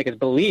least make us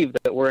believe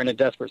that we're in a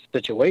desperate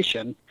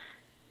situation,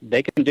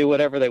 they can do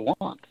whatever they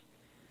want.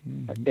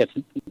 It's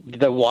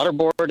the water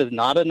board is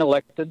not an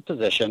elected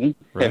position.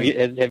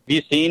 Right. Have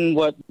you seen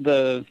what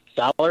the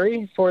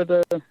salary for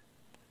the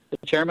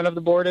chairman of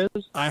the board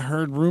is? I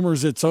heard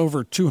rumors it's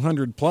over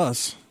 200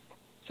 plus.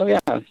 So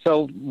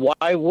so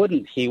why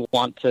wouldn't he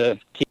want to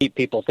keep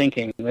people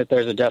thinking that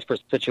there's a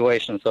desperate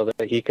situation so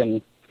that he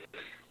can,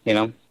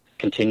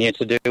 continue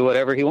to do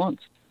whatever he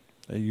wants?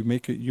 You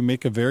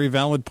make a very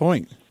valid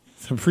point.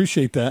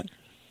 Appreciate that.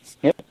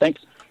 Yep,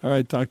 thanks. All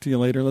right, talk to you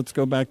later. Let's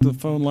go back to the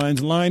phone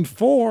lines. Line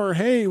 4.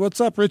 Hey, what's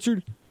up,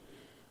 Richard?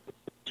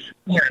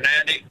 Morning,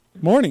 Andy.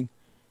 Morning.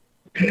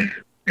 There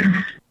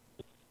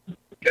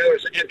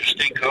was an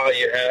interesting call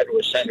you had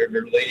with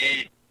Senator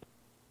Lee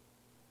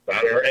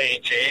about our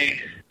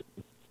AG.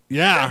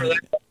 Yeah. Remember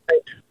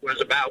that was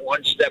about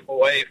one step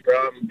away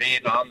from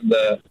being on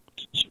the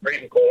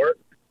Supreme Court.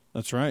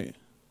 That's right.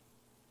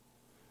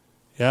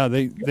 Yeah,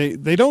 they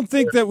don't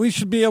think that we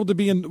should be able to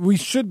we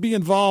should be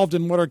involved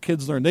in what our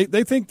kids learn.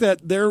 They think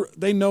that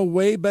they know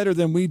way better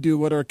than we do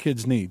what our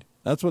kids need.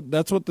 That's what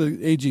the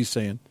AG's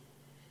saying.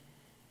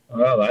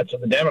 Well, that's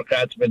what the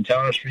Democrats have been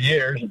telling us for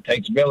years. It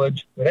takes a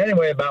village. But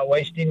anyway, about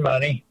wasting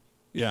money.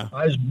 Yeah.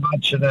 I was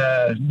watching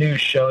a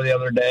news show the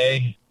other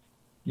day.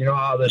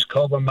 All this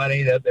COVID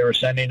money that they were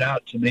sending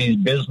out to these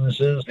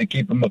businesses to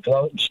keep them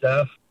afloat and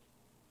stuff.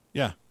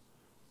 Yeah.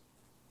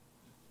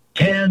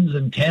 Tens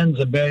and tens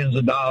of billions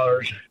of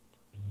dollars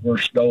were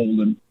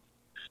stolen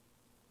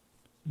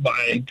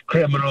by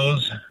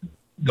criminals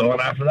going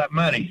after that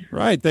money.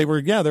 Right. They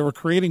were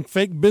creating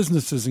fake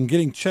businesses and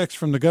getting checks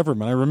from the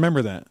government. I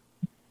remember that.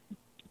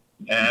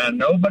 And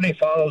nobody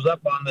follows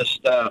up on this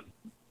stuff.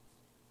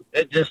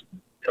 It just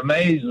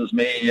amazes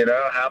me,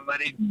 how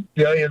many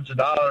billions of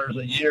dollars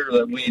a year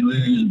that we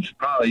lose.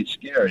 Probably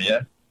scare you.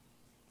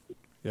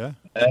 Yeah.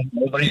 And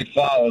nobody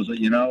follows it.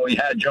 We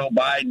had Joe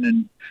Biden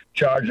in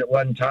charge at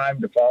one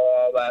time to follow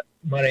all that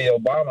money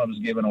Obama was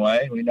giving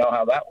away. We know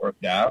how that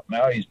worked out.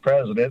 Now he's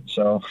president,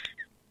 so.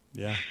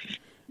 Yeah.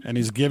 And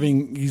he's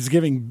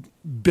giving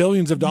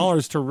billions of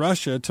dollars to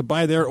Russia to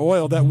buy their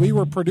oil that we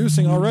were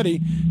producing already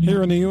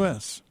here in the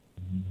U.S.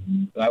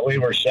 That we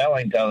were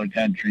selling to other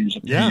countries a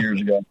few years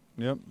ago.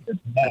 Yep. It's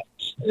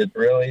nuts. It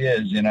really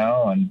is, and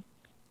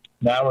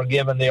now we're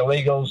giving the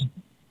illegals.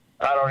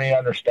 I don't even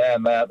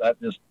understand that.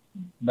 That just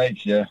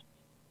makes you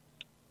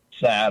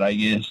sad, I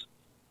guess.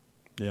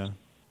 Yeah.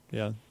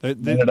 Yeah.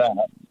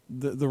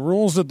 the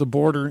rules at the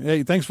border.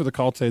 Hey, thanks for the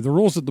call today. The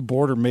rules at the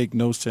border make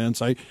no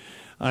sense. I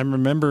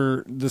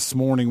remember this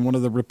morning one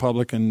of the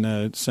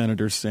Republican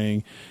senators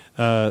saying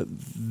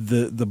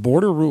the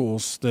border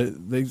rules,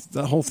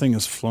 the whole thing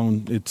is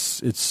flown.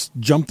 It's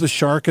jumped the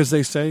shark, as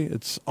they say.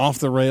 It's off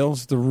the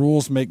rails. The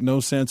rules make no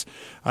sense.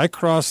 I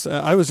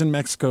was in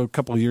Mexico a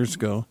couple of years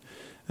ago,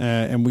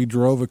 and we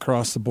drove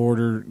across the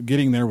border.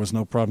 Getting there was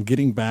no problem.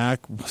 Getting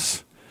back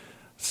was,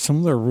 some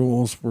of their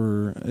rules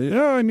were,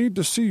 I need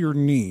to see your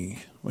knee.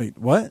 Wait,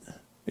 what?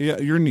 Yeah,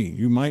 your knee.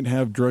 You might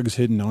have drugs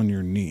hidden on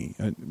your knee.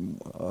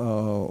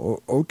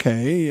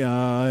 Okay,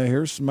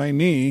 here's my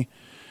knee.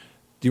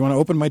 Do you want to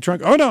open my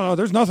trunk? Oh, no,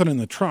 there's nothing in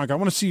the trunk. I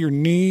want to see your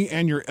knee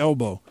and your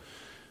elbow.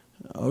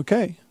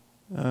 Okay.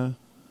 All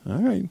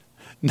right.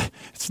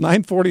 It's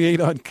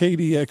 9:48 on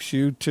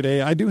KDXU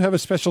today. I do have a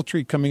special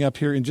treat coming up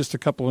here in just a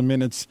couple of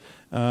minutes.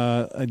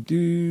 I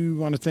do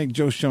want to thank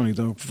Joe Shoney,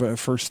 though,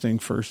 first thing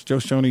first. Joe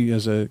Shoney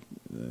is a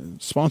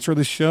sponsor of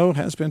the show,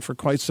 has been for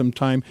quite some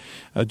time.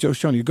 Joe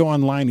Shoney, you go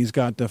online, he's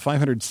got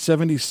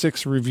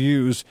 576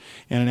 reviews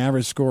and an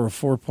average score of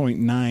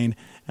 4.9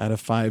 out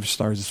of 5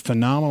 stars. It's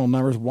phenomenal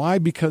numbers. Why?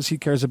 Because he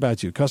cares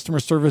about you. Customer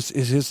service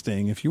is his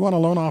thing. If you want a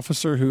loan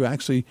officer who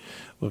actually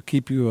will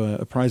keep you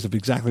apprised of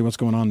exactly what's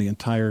going on the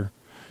entire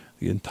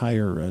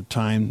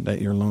time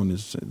that your loan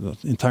is, the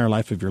entire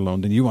life of your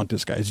loan, then you want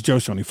this guy. It's Joe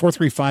Shoney,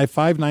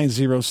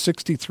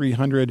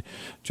 435-590-6300.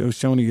 Joe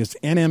Shoney is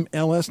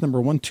NMLS number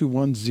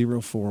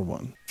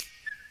 121041.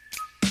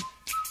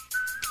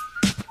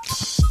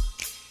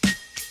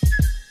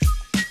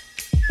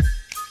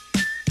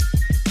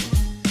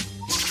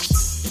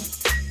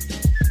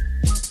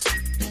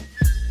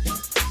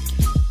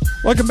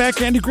 Welcome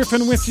back. Andy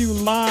Griffin with you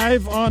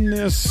live on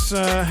this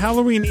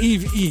Halloween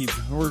Eve.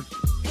 We're,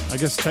 I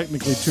guess,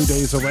 technically 2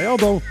 days away,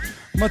 although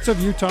much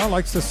of Utah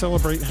likes to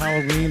celebrate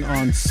Halloween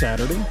on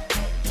Saturday.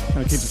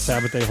 Kind of keep the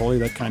Sabbath day holy,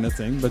 that kind of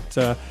thing. But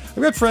I've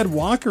got Fred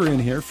Walker in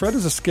here. Fred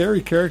is a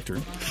scary character.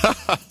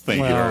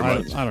 Thank you very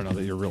much. I don't know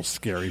that you're real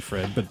scary,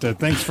 Fred, but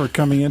thanks for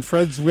coming in.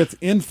 Fred's with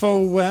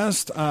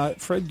InfoWest.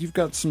 Fred, you've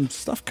got some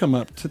stuff come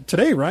up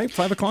today, right?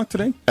 5 o'clock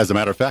today? As a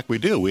matter of fact, we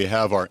do. We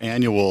have our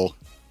annual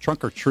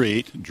Trunk or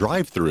Treat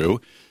drive-through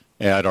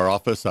at our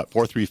office at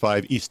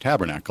 435 East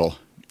Tabernacle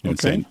in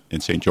St.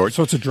 George.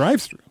 So it's a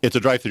drive-through. It's a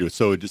drive-through.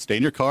 So just stay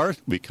in your car.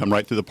 We come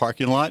right through the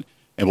parking lot,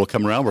 and we'll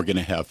come around. We're going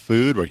to have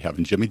food. We're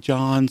having Jimmy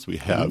John's. We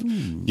have,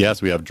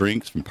 we have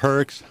drinks from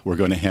Perks. We're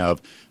going to have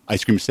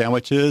ice cream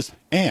sandwiches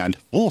and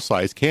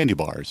full-size candy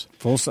bars.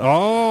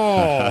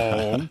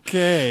 Oh,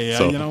 okay.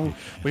 So,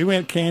 we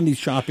went candy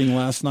shopping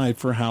last night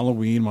for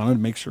Halloween. Wanted to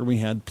make sure we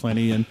had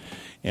plenty,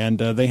 and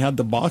they had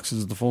the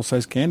boxes of the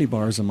full-size candy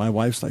bars, and my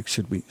wife's like,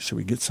 should we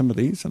get some of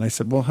these? And I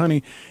said, well,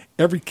 honey,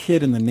 every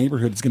kid in the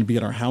neighborhood is going to be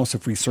at our house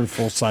if we serve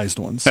full-sized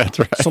ones. That's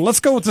right. So let's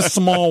go with the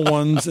small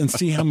ones and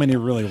see how many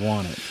really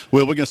want it.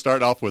 Well, we're going to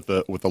start off with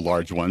the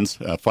large ones,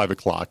 5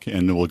 o'clock,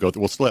 and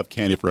we'll still have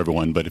candy for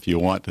everyone. But if you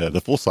want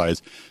the full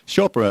size,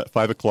 show up at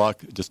 5 o'clock.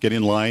 Just get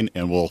in line,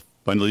 and we'll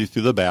bundle you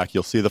through the back.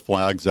 You'll see the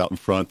flags out in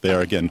front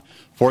there. Again,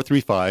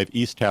 435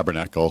 East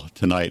Tabernacle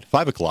tonight,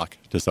 5 o'clock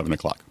to 7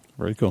 o'clock.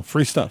 Very cool.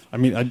 Free stuff. I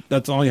mean,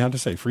 that's all you have to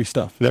say. Free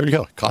stuff. There you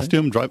go.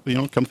 Costume, drive.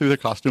 Come through their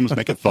costumes,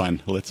 make it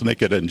fun. Let's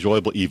make it an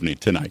enjoyable evening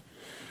tonight.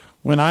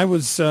 When I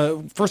was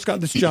first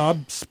got this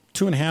job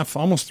 2.5,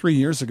 almost 3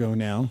 years ago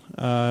now,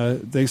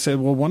 they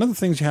said, well, one of the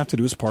things you have to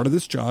do as part of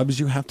this job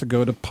is you have to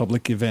go to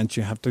public events.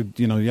 You have to,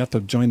 you have to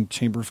join the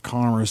Chamber of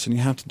Commerce, and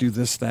you have to do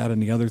this, that,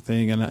 and the other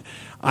thing. And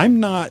I'm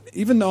not,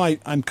 even though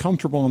I'm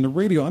comfortable on the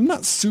radio, I'm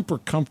not super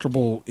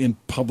comfortable in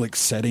public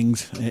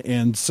settings.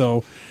 And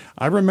so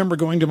I remember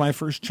going to my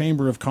first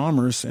Chamber of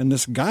Commerce, and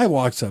this guy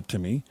walks up to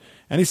me,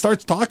 and he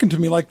starts talking to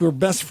me like we're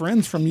best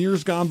friends from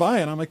years gone by.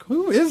 And I'm like,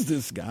 who is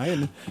this guy?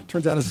 And it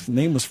turns out his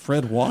name was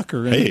Fred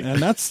Walker.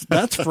 And that's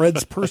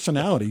Fred's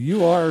personality.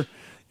 You're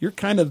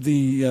kind of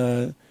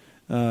the,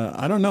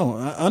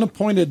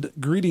 unappointed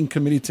greeting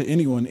committee to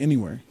anyone,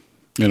 anywhere.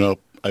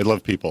 I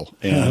love people,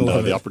 and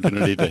the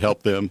opportunity to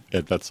help them,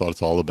 that's what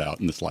it's all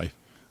about in this life.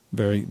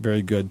 Very,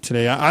 very good.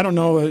 Today, I don't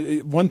know,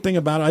 one thing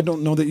about it, I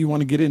don't know that you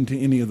want to get into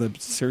any of the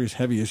serious,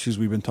 heavy issues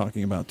we've been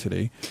talking about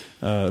today.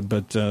 No,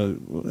 that's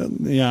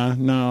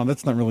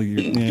not really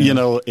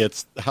your...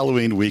 it's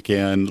Halloween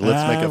weekend.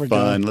 Let's make it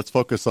fun. Let's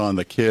focus on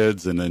the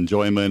kids and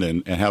enjoyment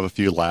and have a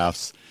few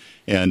laughs.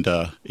 And,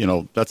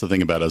 that's the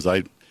thing about it is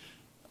I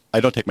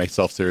don't take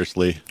myself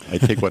seriously. I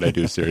take what I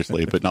do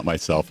seriously, but not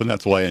myself. And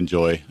that's why I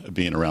enjoy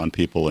being around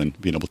people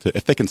and being able to...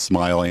 If they can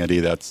smile,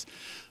 Andy, that's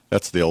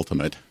the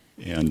ultimate.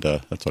 And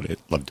that's what I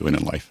love doing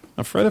in life.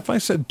 Now, Fred, if I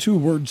said 2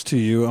 words to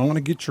you, I want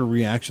to get your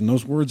reaction.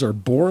 Those words are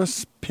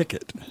Boris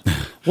Pickett.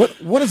 What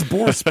does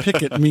Boris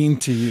Pickett mean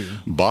to you?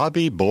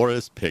 Bobby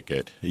Boris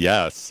Pickett.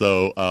 Yes.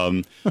 So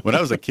when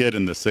I was a kid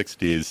in the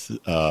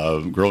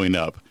 60s, growing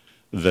up,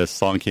 this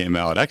song came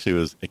out.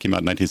 Actually, it came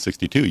out in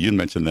 1962. You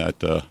mentioned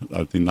that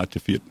I think not a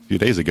few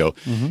days ago,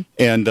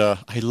 and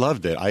I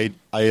loved it. I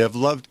have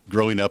loved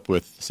growing up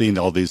with seeing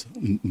all these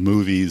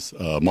movies,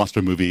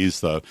 monster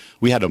movies.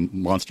 We had a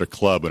monster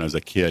club when I was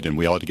a kid, and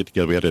we all had to get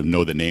together. We had to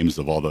know the names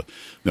of all the,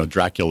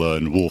 Dracula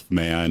and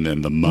Wolfman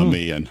and the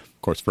Mummy and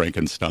of course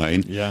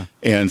Frankenstein. Yeah,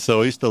 and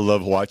so I used to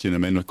love watching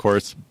them, and of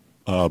course.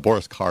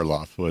 Boris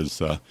Karloff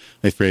was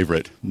my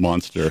favorite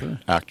monster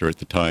actor at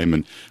the time,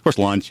 and of course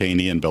Lon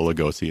Chaney and Bela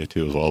Lugosi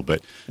too as well.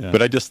 But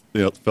I just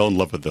fell in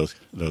love with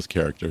those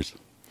characters.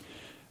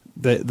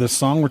 The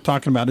song we're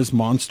talking about is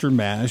Monster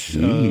Mash.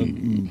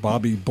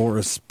 Bobby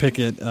Boris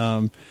Pickett.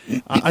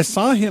 I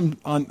saw him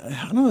on,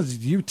 I don't know, it was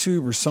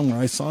YouTube or somewhere.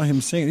 I saw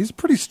him singing. He's a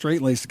pretty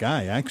straight-laced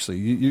guy,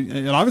 actually.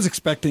 And I was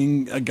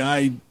expecting a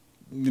guy,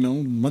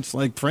 much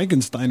like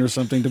Frankenstein or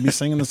something, to be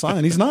singing the song,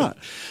 and he's not.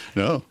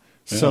 No.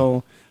 Yeah.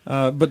 So...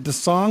 but the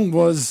song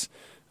was,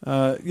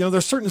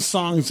 there's certain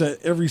songs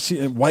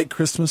that White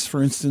Christmas,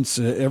 for instance,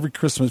 every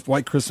Christmas,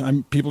 White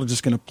Christmas, people are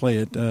just going to play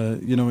it,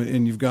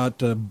 and you've got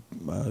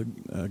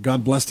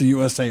God Bless the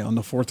USA on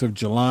the 4th of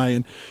July.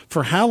 And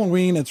for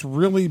Halloween, it's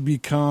really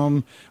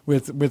become,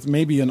 with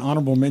maybe an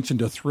honorable mention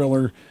to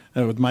Thriller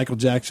with Michael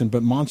Jackson,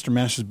 but Monster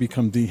Mash has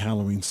become the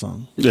Halloween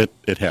song.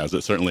 It has.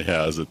 It certainly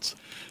has. It's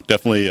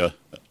definitely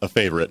a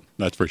favorite,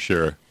 that's for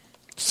sure.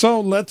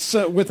 So let's,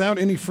 without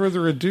any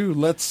further ado,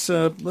 let's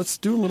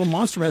do a little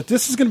Monster Mash.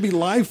 This is going to be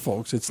live,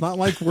 folks. It's not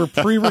like we're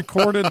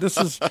pre-recorded. This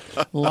is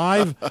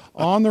live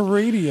on the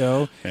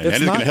radio. And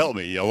Andy's going to help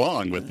me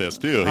along with this,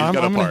 too. He's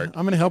got a part.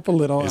 I'm going to help a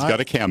little. He's got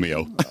a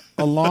cameo.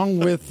 Along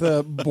with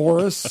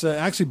Boris.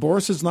 Actually,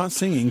 Boris is not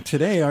singing.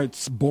 Today,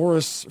 it's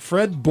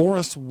Fred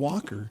Boris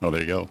Walker. Oh,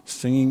 there you go.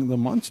 Singing the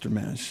Monster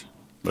Mash.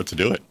 Let's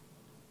do it.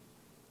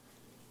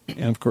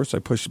 And, of course, I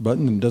push the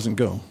button and it doesn't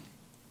go.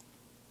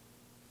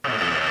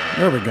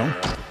 There we go.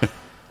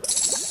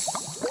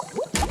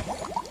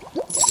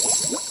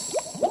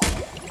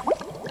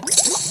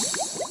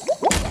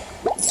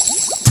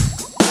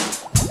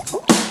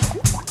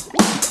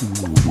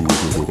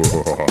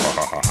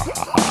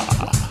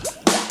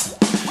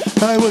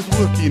 I was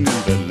working in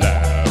the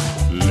lab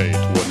late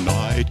one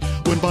night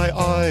when my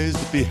eyes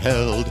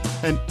beheld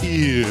an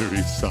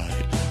eerie sight.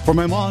 For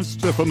my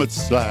monster from its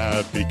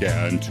slab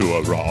began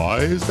to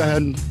arise,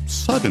 and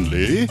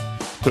suddenly,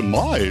 to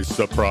my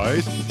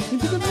surprise, he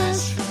did the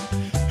mash.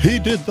 He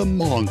did the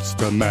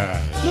Monster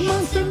Mash. The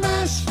Monster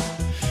Mash.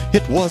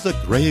 It was a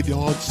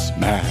graveyard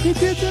smash. He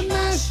did the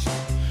mash.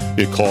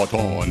 It caught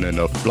on in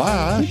a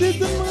flash. He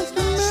did the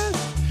Monster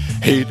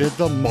Mash. He did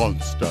the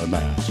Monster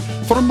Mash.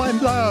 From my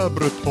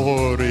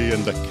laboratory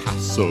in the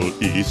castle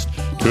east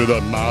to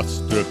the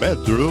master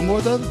bedroom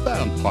where the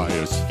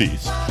vampires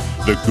feast.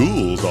 The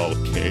ghouls all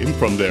came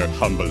from their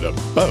humble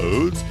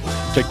abodes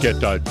to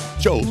get a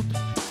jolt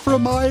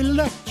from my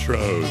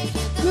electrode.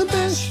 The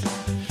mash.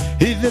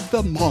 He did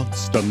the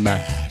Monster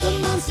Mash. The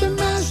Monster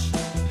Mash.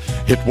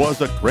 It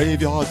was a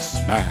graveyard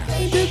smash.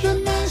 He did the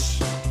mash.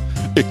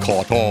 It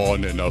caught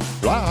on in a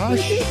flash.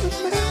 He did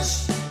the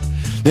mash.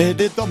 They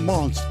did the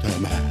Monster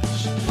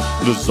Mash.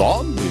 The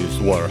zombies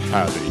were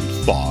having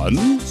fun.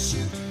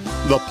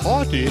 The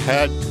party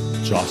had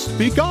just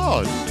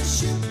begun.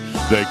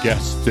 The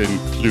guests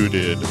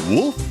included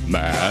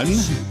Wolfman,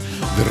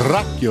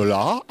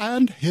 Dracula,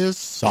 and his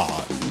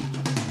son.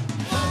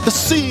 The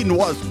scene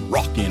was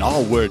rocking,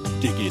 all were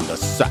digging the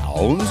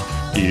sounds.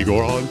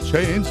 Igor on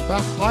chains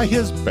backed by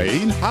his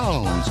baying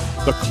hounds.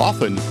 The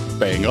coffin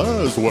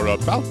bangers were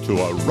about to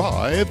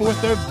arrive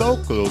with their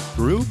vocal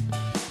group,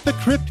 the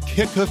Crypt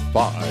Kicker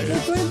Five. They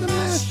played the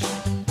mash.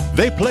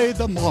 They played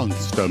the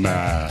Monster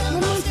Mash. The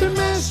Monster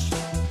Mash.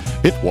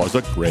 It was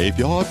a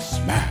graveyard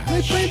smash.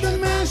 They played the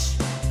mash.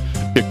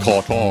 It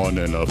caught on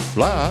in a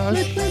flash.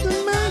 They played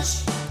the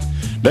mash.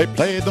 They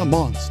played the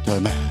Monster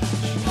Mash.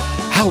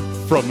 Out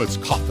from his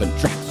coffin,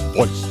 Drax's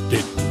voice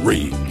did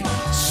ring.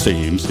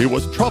 Seems he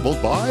was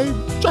troubled by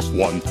just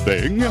one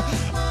thing.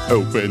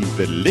 Opened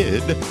the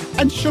lid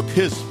and shook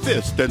his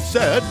fist and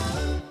said,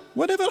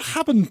 "Whatever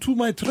happened to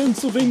my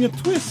Transylvania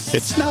twist?"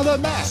 It's now the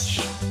mash.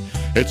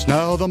 It's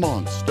now the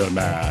Monster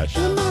Mash.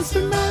 The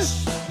Monster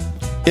Mash.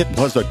 It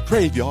was a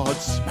graveyard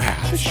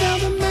smash. It's now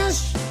the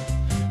mash.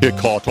 It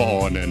caught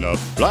on in a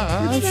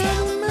flash. It's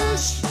now the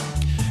mash.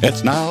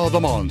 It's now the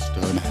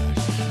Monster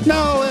Mash.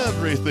 Now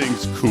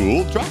everything's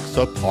cool. Drax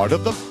a part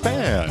of the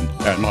band.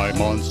 And my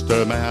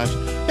Monster Mash,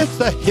 it's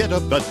the hit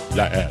of the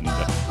land.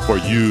 For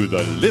you,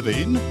 the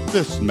living,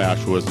 this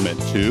mash was meant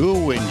to.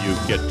 When you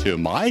get to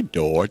my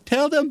door,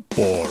 tell them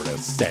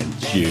Boris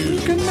sent you.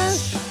 You can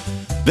mash.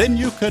 Then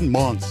you can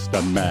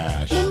Monster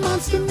Mash. The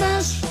Monster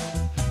Mash.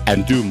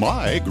 And do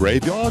my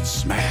graveyard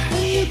smash.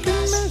 And you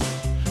can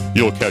mash.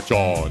 You'll catch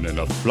on in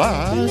a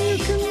flash. And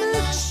you can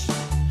mash.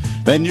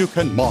 Then you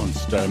can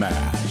Monster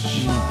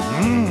Mash.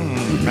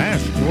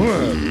 Mash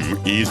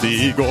good. Easy,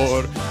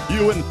 Igor,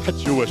 you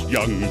impetuous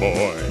young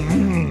boy.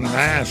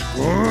 Mash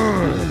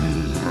good.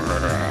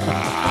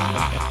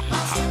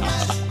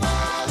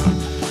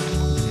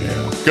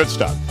 Yeah, good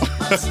stuff.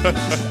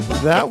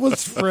 That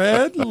was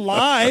Fred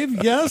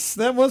live. Yes,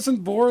 that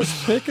wasn't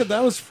Boris Pickett.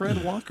 That was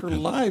Fred Walker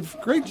live.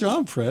 Great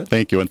job, Fred.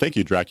 Thank you, and thank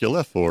you,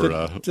 Dracula, for.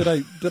 Did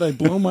I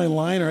blow my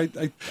line? Or I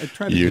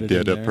tried to. You get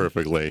did it it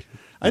perfectly.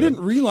 I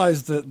didn't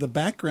realize the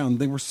background,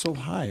 they were so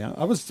high.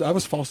 I was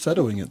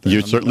falsettoing it there.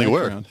 You certainly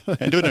were.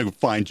 And doing a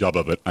fine job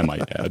of it, I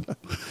might add.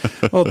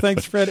 Well,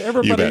 thanks, Fred.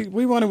 Everybody,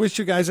 we want to wish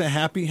you guys a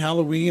happy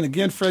Halloween.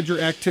 Again, Fred, your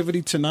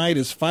activity tonight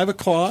is 5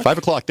 o'clock. 5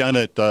 o'clock down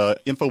at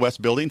Info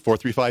West Building,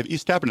 435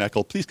 East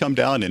Tabernacle. Please come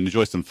down and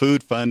enjoy some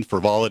food, fun,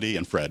 frivolity,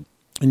 and Fred.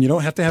 And you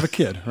don't have to have a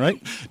kid,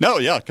 right? No,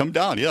 yeah, come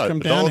down. Yeah, come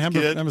down, have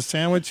a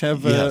sandwich,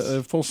 have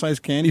a full-size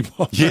candy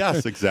bar.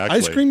 Yes, exactly.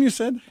 Ice cream, you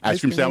said?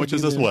 Ice cream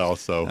sandwiches as well.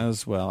 So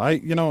as well.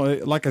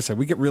 Like I said,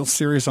 we get real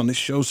serious on this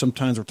show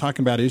sometimes. We're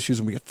talking about issues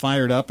and we get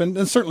fired up,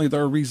 and certainly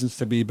there are reasons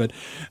to be, but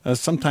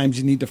sometimes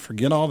you need to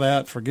forget all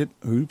that, forget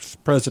who's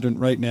president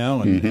right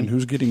now and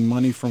who's getting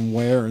money from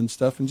where and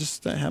stuff, and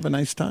just have a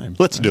nice time.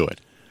 Let's do it.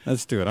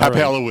 Let's do it. Happy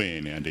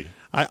Halloween, Andy.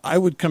 I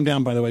would come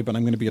down, by the way, but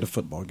I'm going to be at a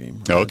football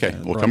game. Okay.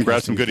 Well, come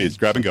grab some goodies.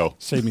 Grab and go.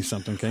 Save me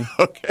something, okay?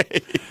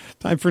 Okay.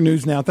 Time for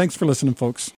news now. Thanks for listening, folks.